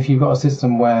 and if you've got a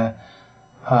system where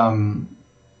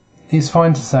it's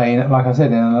fine to say, like I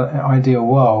said, in an ideal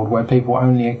world where people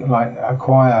only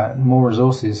acquire more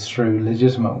resources through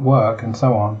legitimate work and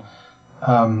so on,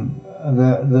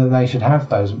 that they should have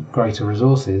those greater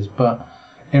resources. But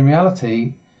in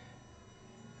reality,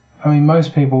 I mean,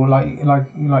 most people, like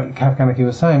Kafkanarchy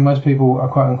was saying, most people are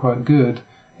quote unquote good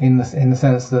in the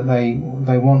sense that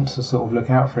they want to sort of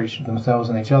look out for themselves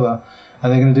and each other,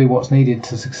 and they're going to do what's needed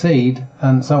to succeed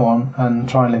and so on, and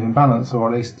try and live in balance, or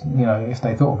at least if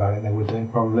they thought about it, they would do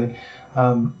probably.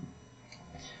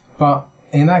 But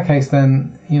in that case,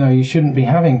 then you shouldn't be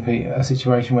having a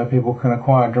situation where people can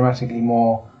acquire dramatically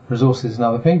more resources than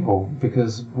other people,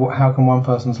 because how can one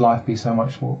person's life be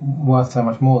worth so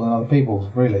much more than other people's,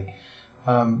 really?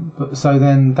 So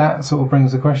then that sort of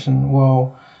brings the question,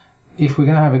 well, if we're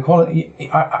going to have equality,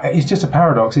 it's just a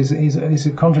paradox. It's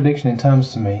a contradiction in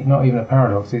terms to me, not even a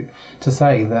paradox, to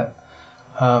say that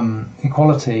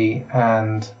equality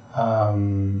and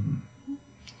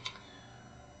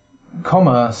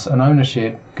commerce and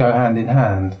ownership go hand in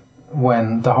hand,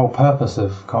 when the whole purpose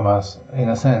of commerce, in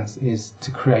a sense, is to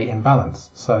create imbalance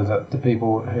so that the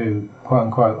people who, quote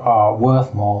unquote, are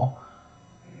worth more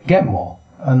get more.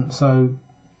 And so,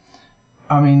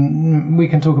 I mean, we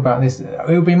can talk about this. It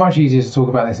would be much easier to talk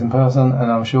about this in person, and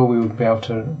I'm sure we would be able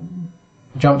to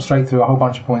jump straight through a whole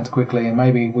bunch of points quickly, and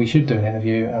maybe we should do an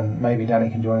interview, and maybe Danny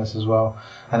can join us as well,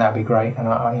 and that'd be great, and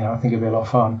I think it'd be a lot of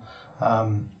fun.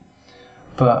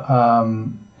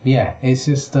 Yeah, it's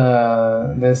just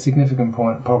there's significant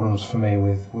problems for me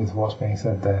with what's being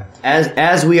said there.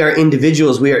 As we are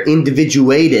individuals, we are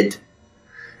individuated,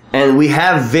 and we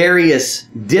have various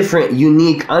different,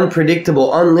 unique,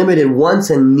 unpredictable, unlimited wants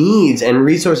and needs, and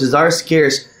resources are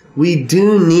scarce. We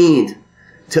do need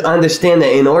to understand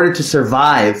that in order to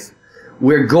survive,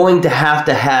 we're going to have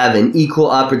an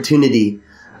equal opportunity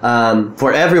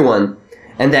for everyone,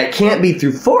 and that can't be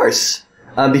through force.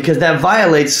 Because that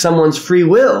violates someone's free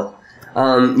will.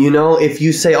 If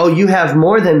you say, oh, you have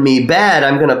more than me, bad,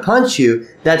 I'm going to punch you,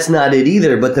 that's not it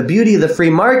either. But the beauty of the free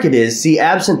market is, see,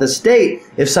 absent the state,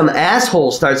 if some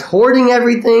asshole starts hoarding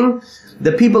everything,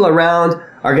 the people around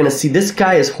are going to see this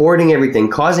guy is hoarding everything,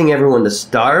 causing everyone to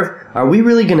starve. Are we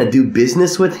really going to do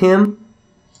business with him?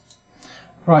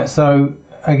 Right, so,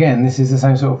 again, this is the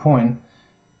same sort of point.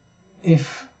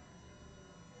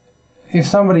 If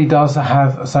somebody does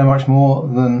have so much more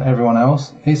than everyone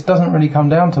else, it doesn't really come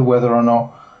down to whether or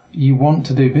not you want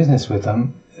to do business with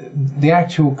them. The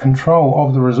actual control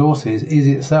of the resources is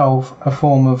itself a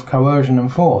form of coercion and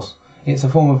force. It's a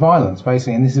form of violence,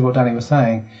 basically, and this is what Danny was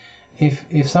saying.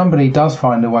 If somebody does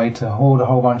find a way to hoard a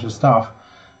whole bunch of stuff,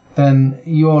 then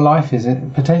your life is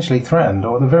potentially threatened,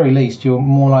 or at the very least, you're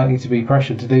more likely to be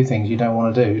pressured to do things you don't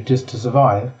want to do just to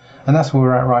survive, and that's where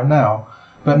we're at right now.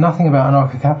 But nothing about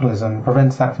anarcho capitalism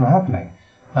prevents that from happening.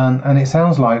 And it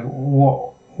sounds like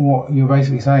what you're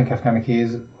basically saying, Kafkanarchy,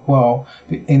 is, well,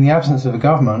 in the absence of a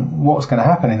government, what's going to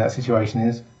happen in that situation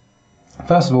is,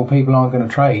 first of all, people aren't going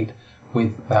to trade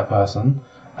with that person,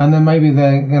 and then maybe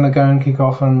they're going to go and kick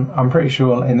off, and I'm pretty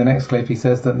sure in the next clip he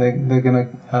says that they're going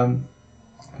to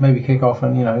maybe kick off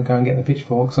and go and get the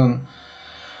pitchforks and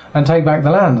and take back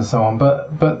the land and so on.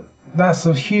 But that's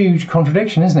a huge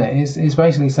contradiction, isn't it? It's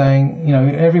basically saying, you know,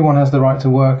 everyone has the right to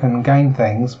work and gain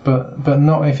things, but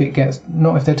not if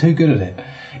they're too good at it.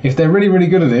 If they're really, really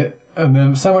good at it and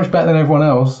they're so much better than everyone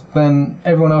else, then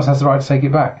everyone else has the right to take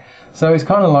it back. So it's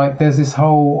kind of like there's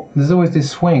always this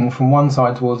swing from one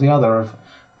side towards the other of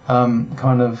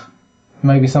kind of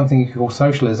maybe something you could call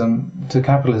socialism to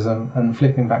capitalism and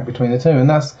flipping back between the two. And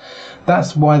that's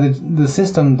why the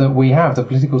system that we have, the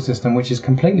political system, which has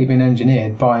completely been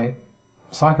engineered by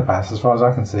psychopaths, as far as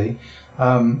I can see,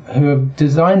 who have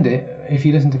designed it. If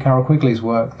you listen to Carol Quigley's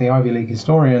work, the Ivy League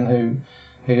historian who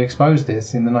exposed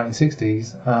this in the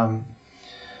 1960s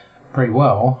pretty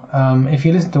well, if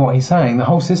you listen to what he's saying, the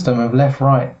whole system of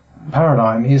left-right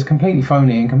paradigm is completely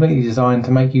phony and completely designed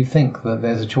to make you think that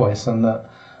there's a choice and that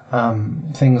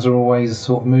things are always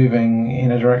sort of moving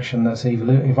in a direction that's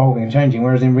evolving and changing,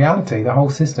 whereas in reality the whole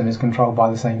system is controlled by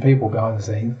the same people behind the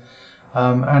scenes,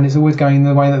 and it's always going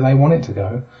the way that they want it to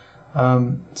go.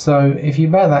 So if you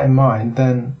bear that in mind,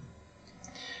 then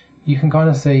you can kind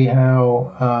of see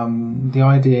how the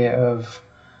idea of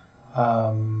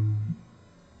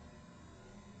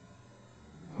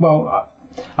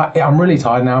I'm really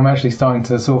tired now. I'm actually starting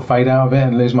to sort of fade out of it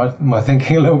and lose my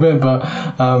thinking a little bit, but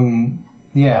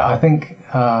yeah, I think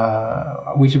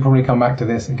we should probably come back to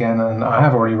this again, and I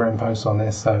have already written posts on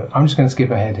this, so I'm just going to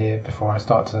skip ahead here before you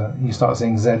start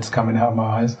seeing Zs coming out of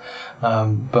my eyes.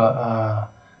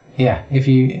 Yeah, if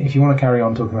you want to carry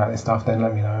on talking about this stuff, then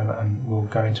let me know, and we'll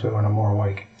go into it when I'm more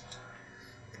awake.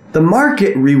 The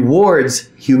market rewards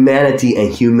humanity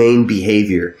and humane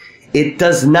behavior. It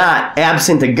does not,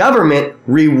 absent a government,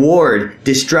 reward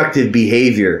destructive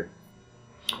behavior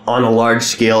on a large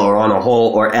scale or on a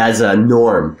whole or as a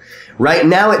norm. Right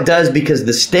now it does because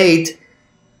the state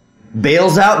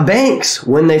bails out banks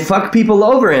when they fuck people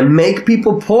over and make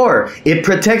people poor. It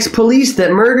protects police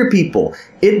that murder people.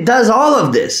 It does all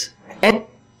of this.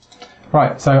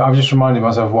 Right, so I've just reminded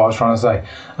myself of what I was trying to say.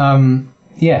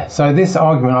 Yeah, so this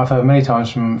argument I've heard many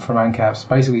times from ANCAPs,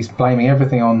 basically blaming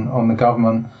everything on the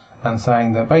government and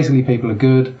saying that basically people are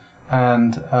good,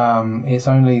 and it's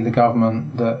only the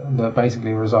government that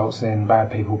basically results in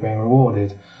bad people being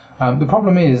rewarded. The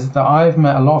problem is that I've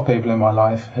met a lot of people in my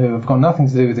life who have got nothing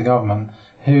to do with the government,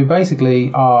 who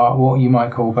basically are what you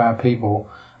might call bad people,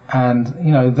 and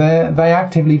you know they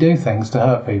actively do things to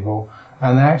hurt people,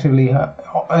 and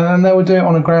they would do it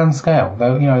on a grand scale.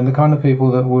 You know, the kind of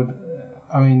people that would,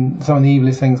 I mean, some of the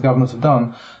evilest things governments have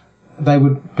done, they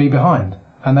would be behind,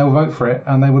 and they will vote for it,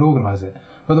 and they would organise it.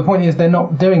 But the point is, they're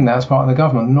not doing that as part of the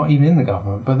government, not even in the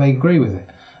government, but they agree with it.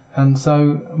 And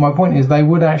so my point is, they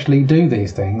would actually do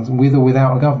these things with or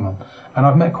without a government. And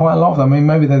I've met quite a lot of them. I mean,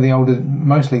 maybe they're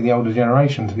mostly the older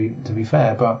generation, to be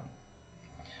fair, but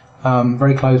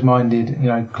very close-minded, you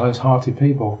know, close-hearted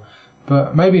people.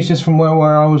 But maybe it's just from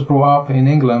where I was brought up in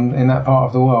England, in that part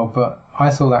of the world. But I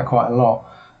saw that quite a lot.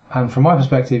 And from my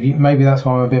perspective, maybe that's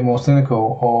why I'm a bit more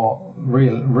cynical or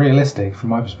realistic from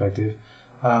my perspective.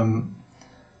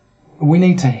 We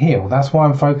need to heal. That's why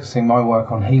I'm focusing my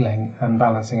work on healing and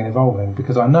balancing and evolving,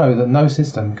 because I know that no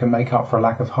system can make up for a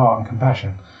lack of heart and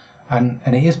compassion. And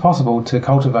it is possible to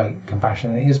cultivate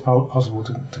compassion. It is possible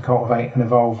to cultivate and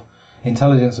evolve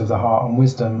intelligence of the heart and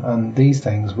wisdom and these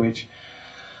things, which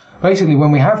basically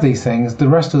when we have these things, the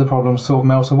rest of the problems sort of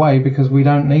melt away, because we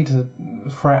don't need to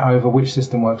fret over which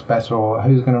system works better or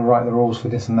who's going to write the rules for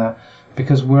this and that,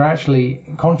 because we're actually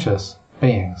conscious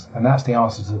beings, and that's the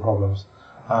answer to the problems.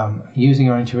 Using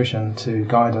our intuition to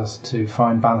guide us to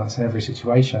find balance in every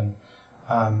situation,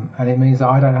 and it means that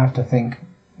I don't have to think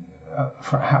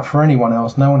for anyone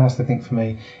else. No one has to think for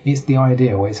me. It's the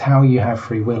ideal. It's how you have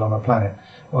free will on a planet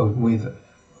with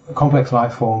complex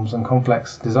life forms and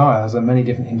complex desires and many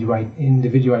different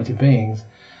individuated beings.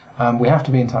 We have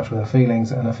to be in touch with our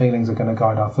feelings, and the feelings are going to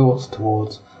guide our thoughts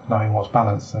towards knowing what's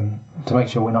balanced and to make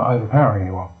sure we're not overpowering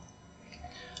anyone.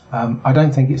 I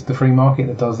don't think it's the free market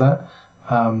that does that.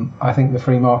 I think the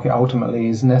free market ultimately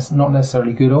is not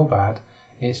necessarily good or bad.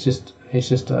 It's just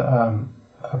a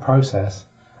process,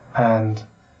 and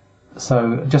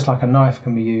so just like a knife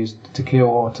can be used to kill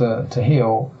or to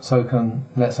heal, so can,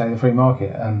 let's say, the free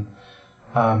market. And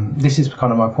this is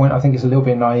kind of my point. I think it's a little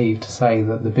bit naive to say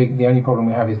that the only problem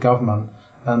we have is government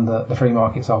and that the free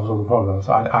market solves all the problems.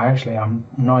 I'm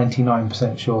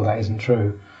 99% sure that isn't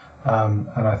true,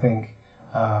 and I think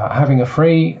having a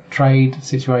free trade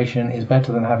situation is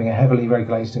better than having a heavily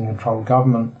regulated and controlled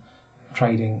government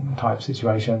trading type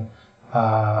situation.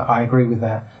 I agree with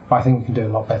that, but I think we can do a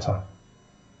lot better.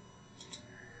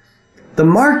 The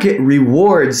market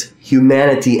rewards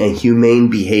humanity and humane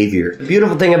behavior. The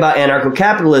beautiful thing about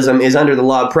anarcho-capitalism is under the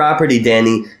law of property,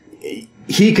 Danny,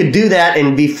 he could do that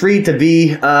and be free to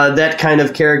be that kind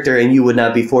of character, and you would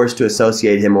not be forced to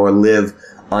associate him or live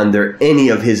under any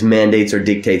of his mandates or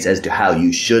dictates as to how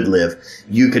you should live.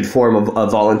 You could form a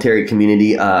voluntary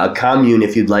community, a commune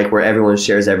if you'd like, where everyone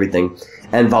shares everything.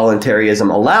 And voluntarism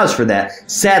allows for that.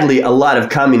 Sadly, a lot of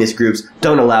communist groups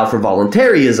don't allow for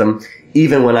voluntarism.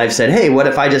 Even when I've said, hey, what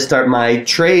if I just start my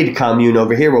trade commune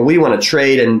over here where we want to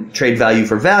trade and trade value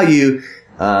for value?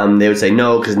 They would say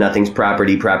no, because nothing's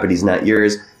property. Property's not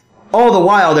yours. All the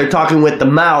while, they're talking with the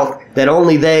mouth that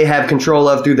only they have control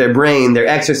of through their brain. They're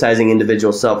exercising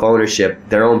individual self-ownership,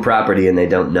 their own property, and they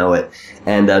don't know it.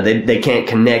 And they can't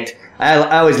connect.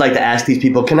 I always like to ask these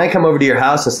people, can I come over to your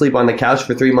house and sleep on the couch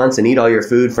for 3 months and eat all your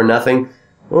food for nothing?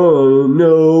 Oh,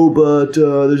 no, but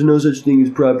there's no such thing as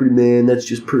property, man. That's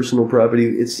just personal property.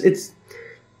 It's...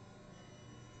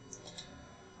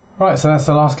 Right, so that's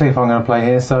the last clip I'm going to play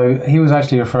here. So he was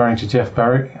actually referring to Jeff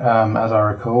Berwick, as I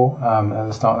recall, at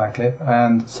the start of that clip.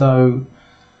 And so,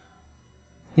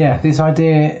 yeah, this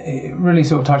idea, it really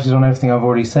sort of touches on everything I've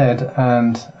already said.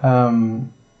 And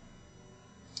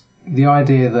the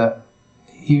idea that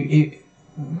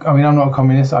I mean, I'm not a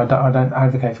communist. I don't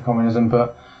advocate for communism,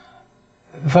 but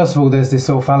first of all, there's this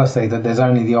sort of fallacy that there's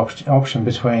only the option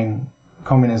between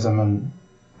communism and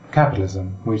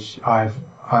capitalism, which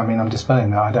I'm dispelling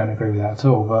that. I don't agree with that at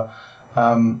all.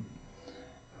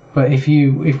 But if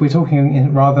we're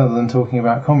talking, rather than talking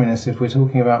about communists, if we're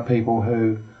talking about people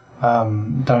who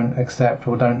don't accept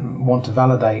or don't want to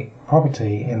validate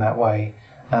property in that way,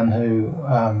 and who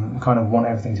kind of want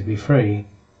everything to be free,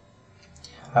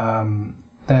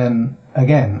 then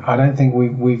again, I don't think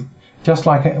we've just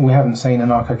like we haven't seen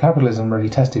anarcho-capitalism really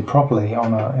tested properly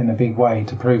in a big way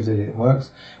to prove that it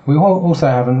works. We also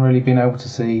haven't really been able to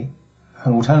see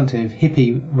an alternative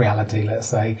hippie reality, let's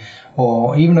say,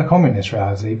 or even a communist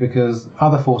reality, because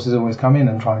other forces always come in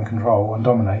and try and control and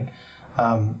dominate.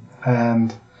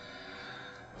 And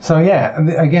so, yeah,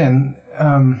 again,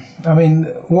 I mean,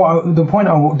 the point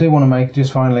I do want to make,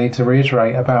 just finally, to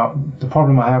reiterate about the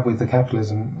problem I have with the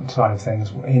capitalism side of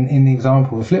things, in the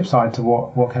example, the flip side to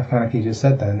what Kafkanarchy just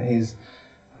said then, is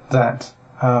that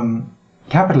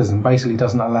capitalism basically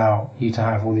doesn't allow you to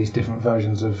have all these different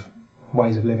versions of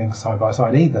ways of living side by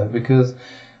side either, because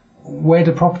where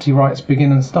do property rights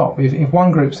begin and stop? If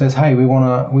one group says, hey, we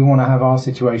want to have our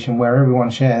situation where everyone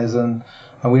shares and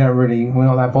we're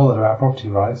not that bothered about property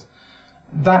rights,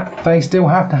 that they still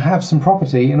have to have some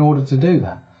property in order to do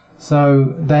that.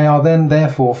 So they are then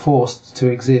therefore forced to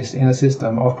exist in a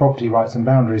system of property rights and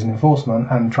boundaries and enforcement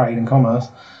and trade and commerce.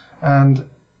 And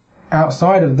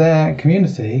outside of their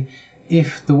community,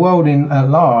 if the world at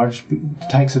large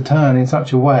takes a turn in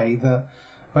such a way that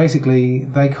basically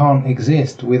they can't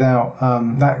exist without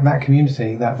that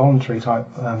community, that voluntary type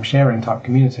sharing type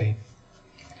community,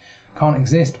 can't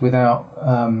exist without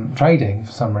trading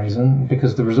for some reason,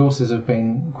 because the resources have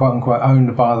been quote unquote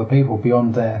owned by other people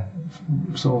beyond their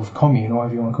sort of commune, or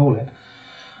whatever you want to call it.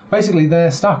 Basically,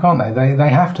 they're stuck, aren't they? They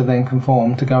have to then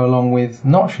conform to go along with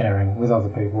not sharing with other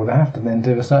people. They have to then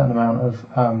do a certain amount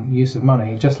of use of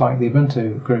money, just like the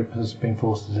Ubuntu group has been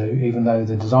forced to do, even though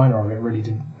the designer of it really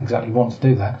didn't exactly want to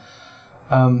do that.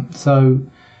 So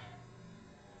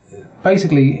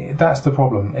basically, that's the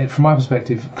problem. From my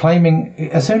perspective, claiming,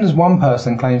 as soon as one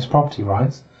person claims property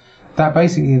rights, that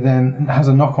basically then has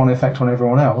a knock-on effect on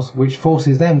everyone else, which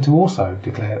forces them to also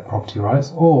declare property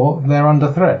rights, or they're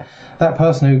under threat. That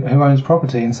person who owns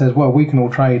property and says, well, we can all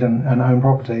trade and own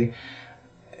property,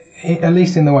 at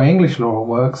least in the way English law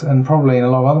works, and probably in a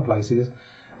lot of other places,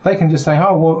 they can just say,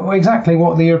 oh, well, exactly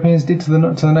what the Europeans did to the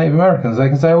Native Americans. They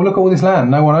can say, oh, look at all this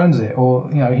land, no one owns it. Or,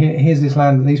 here's this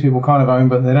land that these people kind of own,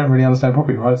 but they don't really understand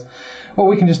property rights. Well,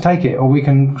 we can just take it, or we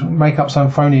can make up some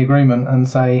phony agreement and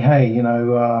say, hey,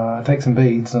 take some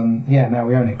beads, and yeah, now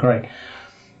we own it, great.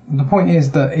 The point is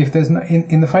that if there's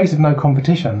in the face of no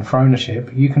competition for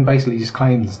ownership, you can basically just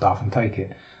claim the stuff and take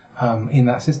it in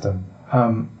that system.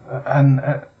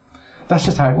 That's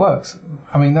just how it works.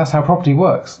 I mean, that's how property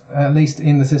works, at least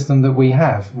in the system that we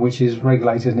have, which is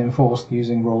regulated and enforced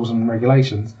using rules and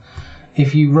regulations.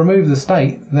 If you remove the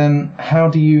state, then how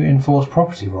do you enforce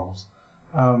property rules?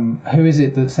 Who is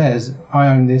it that says, I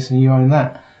own this and you own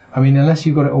that? I mean, unless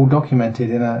you've got it all documented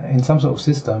in some sort of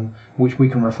system which we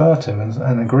can refer to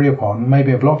and agree upon,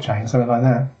 maybe a blockchain, something like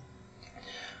that.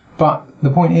 But the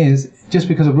point is, just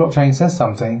because a blockchain says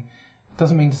something,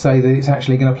 doesn't mean to say that it's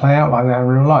actually going to play out like that in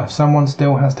real life. Someone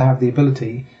still has to have the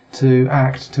ability to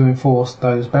act to enforce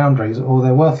those boundaries, or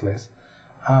they're worthless.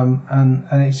 and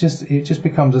it just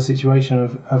becomes a situation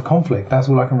of conflict. That's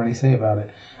all I can really say about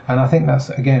it. And I think that's,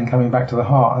 again, coming back to the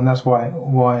heart, and that's why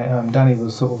Danny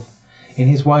was sort of, in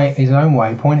his own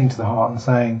way, pointing to the heart and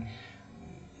saying,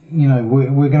 you know,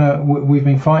 we've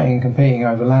been fighting and competing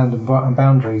over land and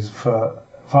boundaries for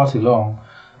far too long.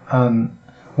 And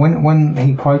when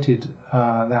he quoted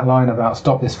that line about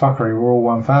 "stop this fuckery, we're all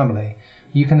one family,"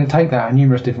 you can take that in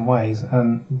numerous different ways.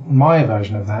 And my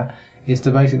version of that is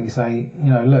to basically say, you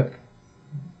know, look,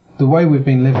 the way we've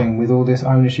been living with all this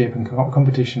ownership and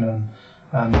competition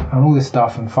and all this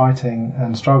stuff and fighting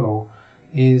and struggle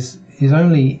is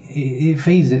only, it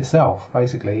feeds itself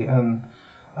basically, and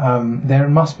there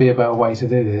must be a better way to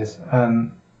do this,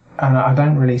 and I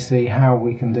don't really see how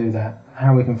we can do that,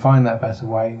 how we can find that better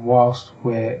way whilst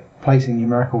we're placing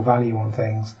numerical value on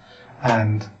things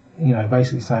and, you know,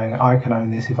 basically saying I can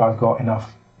own this if I've got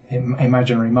enough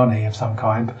imaginary money of some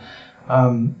kind.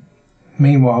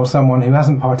 Meanwhile, someone who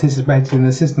hasn't participated in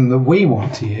the system that we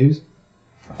want to use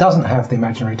doesn't have the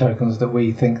imaginary tokens that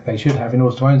we think they should have in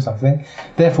order to own something,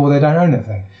 therefore they don't own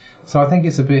anything. So I think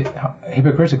it's a bit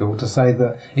hypocritical to say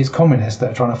that it's communists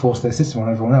that are trying to force their system on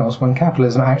everyone else when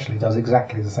capitalism actually does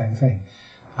exactly the same thing.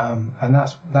 And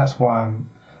that's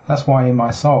why in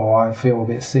my soul I feel a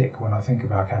bit sick when I think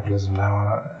about capitalism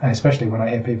now, and especially when I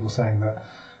hear people saying that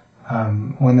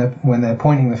when they're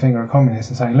pointing the finger at communists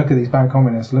and saying, look at these bad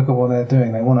communists, look at what they're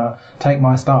doing, they want to take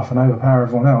my stuff and overpower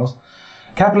everyone else.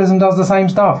 Capitalism does the same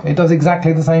stuff. It does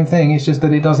exactly the same thing. It's just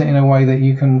that it does it in a way that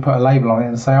you can put a label on it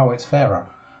and say, oh, it's fairer.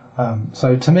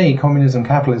 So to me, communism,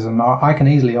 capitalism, I can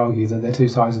easily argue that they're two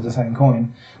sides of the same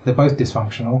coin. They're both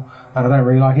dysfunctional, and I don't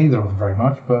really like either of them very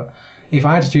much. But if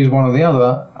I had to choose one or the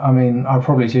other, I mean, I'd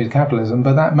probably choose capitalism.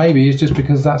 But that maybe is just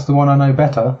because that's the one I know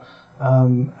better.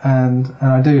 And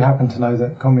I do happen to know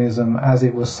that communism, as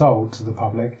it was sold to the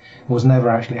public, was never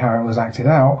actually how it was acted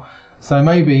out. So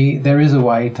maybe there is a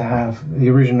way to have the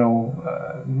original,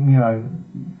 you know,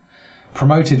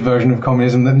 promoted version of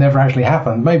communism that never actually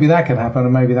happened. Maybe that could happen,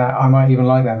 and maybe that I might even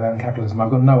like that than capitalism.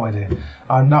 I've got no idea.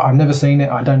 I've never seen it.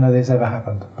 I don't know that it's ever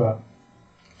happened. But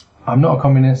I'm not a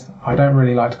communist. I don't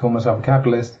really like to call myself a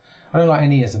capitalist. I don't like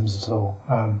any isms at all.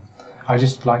 I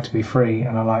just like to be free,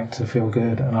 and I like to feel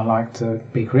good, and I like to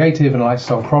be creative, and I like to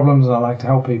solve problems, and I like to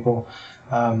help people,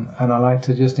 and I like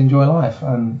to just enjoy life,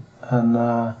 and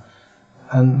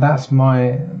that's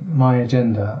my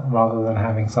agenda, rather than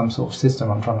having some sort of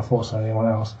system I'm trying to force on anyone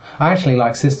else. I actually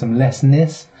like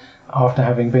systemlessness after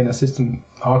having been a system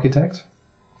architect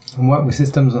and worked with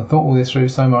systems and thought all this through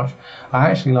so much. I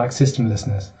actually like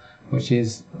systemlessness, which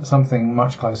is something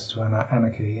much closer to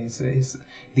anarchy. It's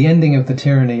the ending of the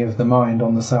tyranny of the mind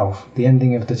on the self, the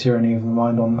ending of the tyranny of the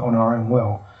mind on our own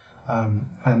will.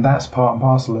 And that's part and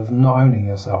parcel of not owning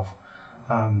yourself.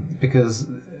 Because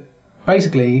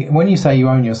basically, when you say you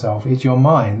own yourself, it's your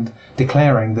mind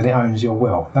declaring that it owns your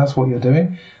will. That's what you're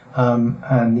doing.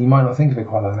 And you might not think of it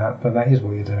quite like that, but that is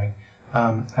what you're doing.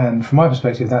 And from my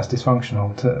perspective, that's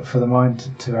dysfunctional. For the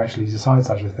mind to actually decide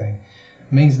such a thing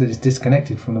means that it's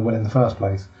disconnected from the will in the first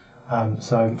place.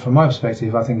 So from my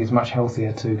perspective, I think it's much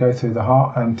healthier to go through the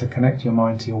heart and to connect your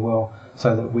mind to your will,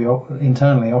 so that we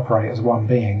internally operate as one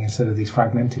being instead of these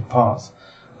fragmented parts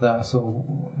that are sort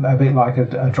of a bit like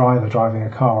a driver driving a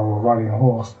car or riding a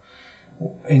horse.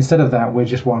 Instead of that, we're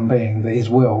just one being that is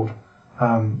willed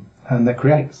and that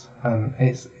creates. And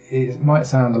it might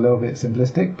sound a little bit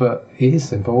simplistic, but it is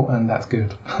simple, and that's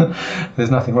good.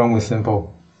 There's nothing wrong with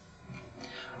simple.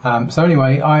 So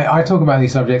anyway, I talk about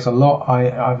these subjects a lot.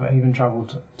 I've even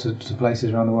travelled to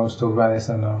places around the world to talk about this,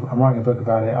 and I'm writing a book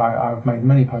about it. I've made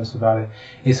many posts about it.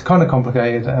 It's kind of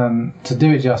complicated, and to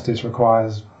do it justice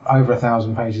requires over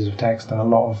 1,000 pages of text and a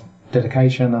lot of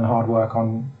dedication and hard work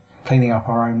on cleaning up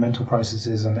our own mental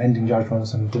processes and ending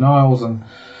judgments and denials and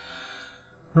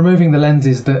removing the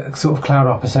lenses that sort of cloud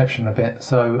our perception a bit.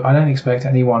 So I don't expect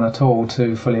anyone at all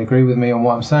to fully agree with me on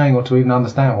what I'm saying, or to even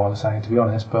understand what I'm saying, to be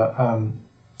honest. But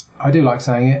I do like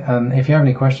saying it, and if you have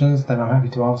any questions, then I'm happy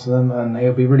to answer them. And it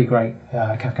would be really great,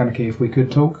 Kafkanarchy, if we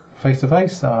could talk face to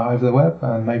face over the web,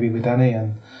 and maybe with Danny,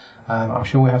 and I'm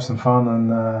sure we'll have some fun, and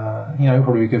we'll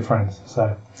probably be good friends.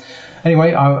 So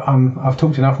anyway, I've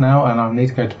talked enough now, and I need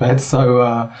to go to bed.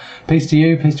 So peace to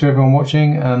you, peace to everyone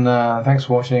watching, and thanks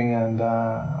for watching, and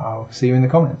I'll see you in the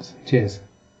comments. Cheers.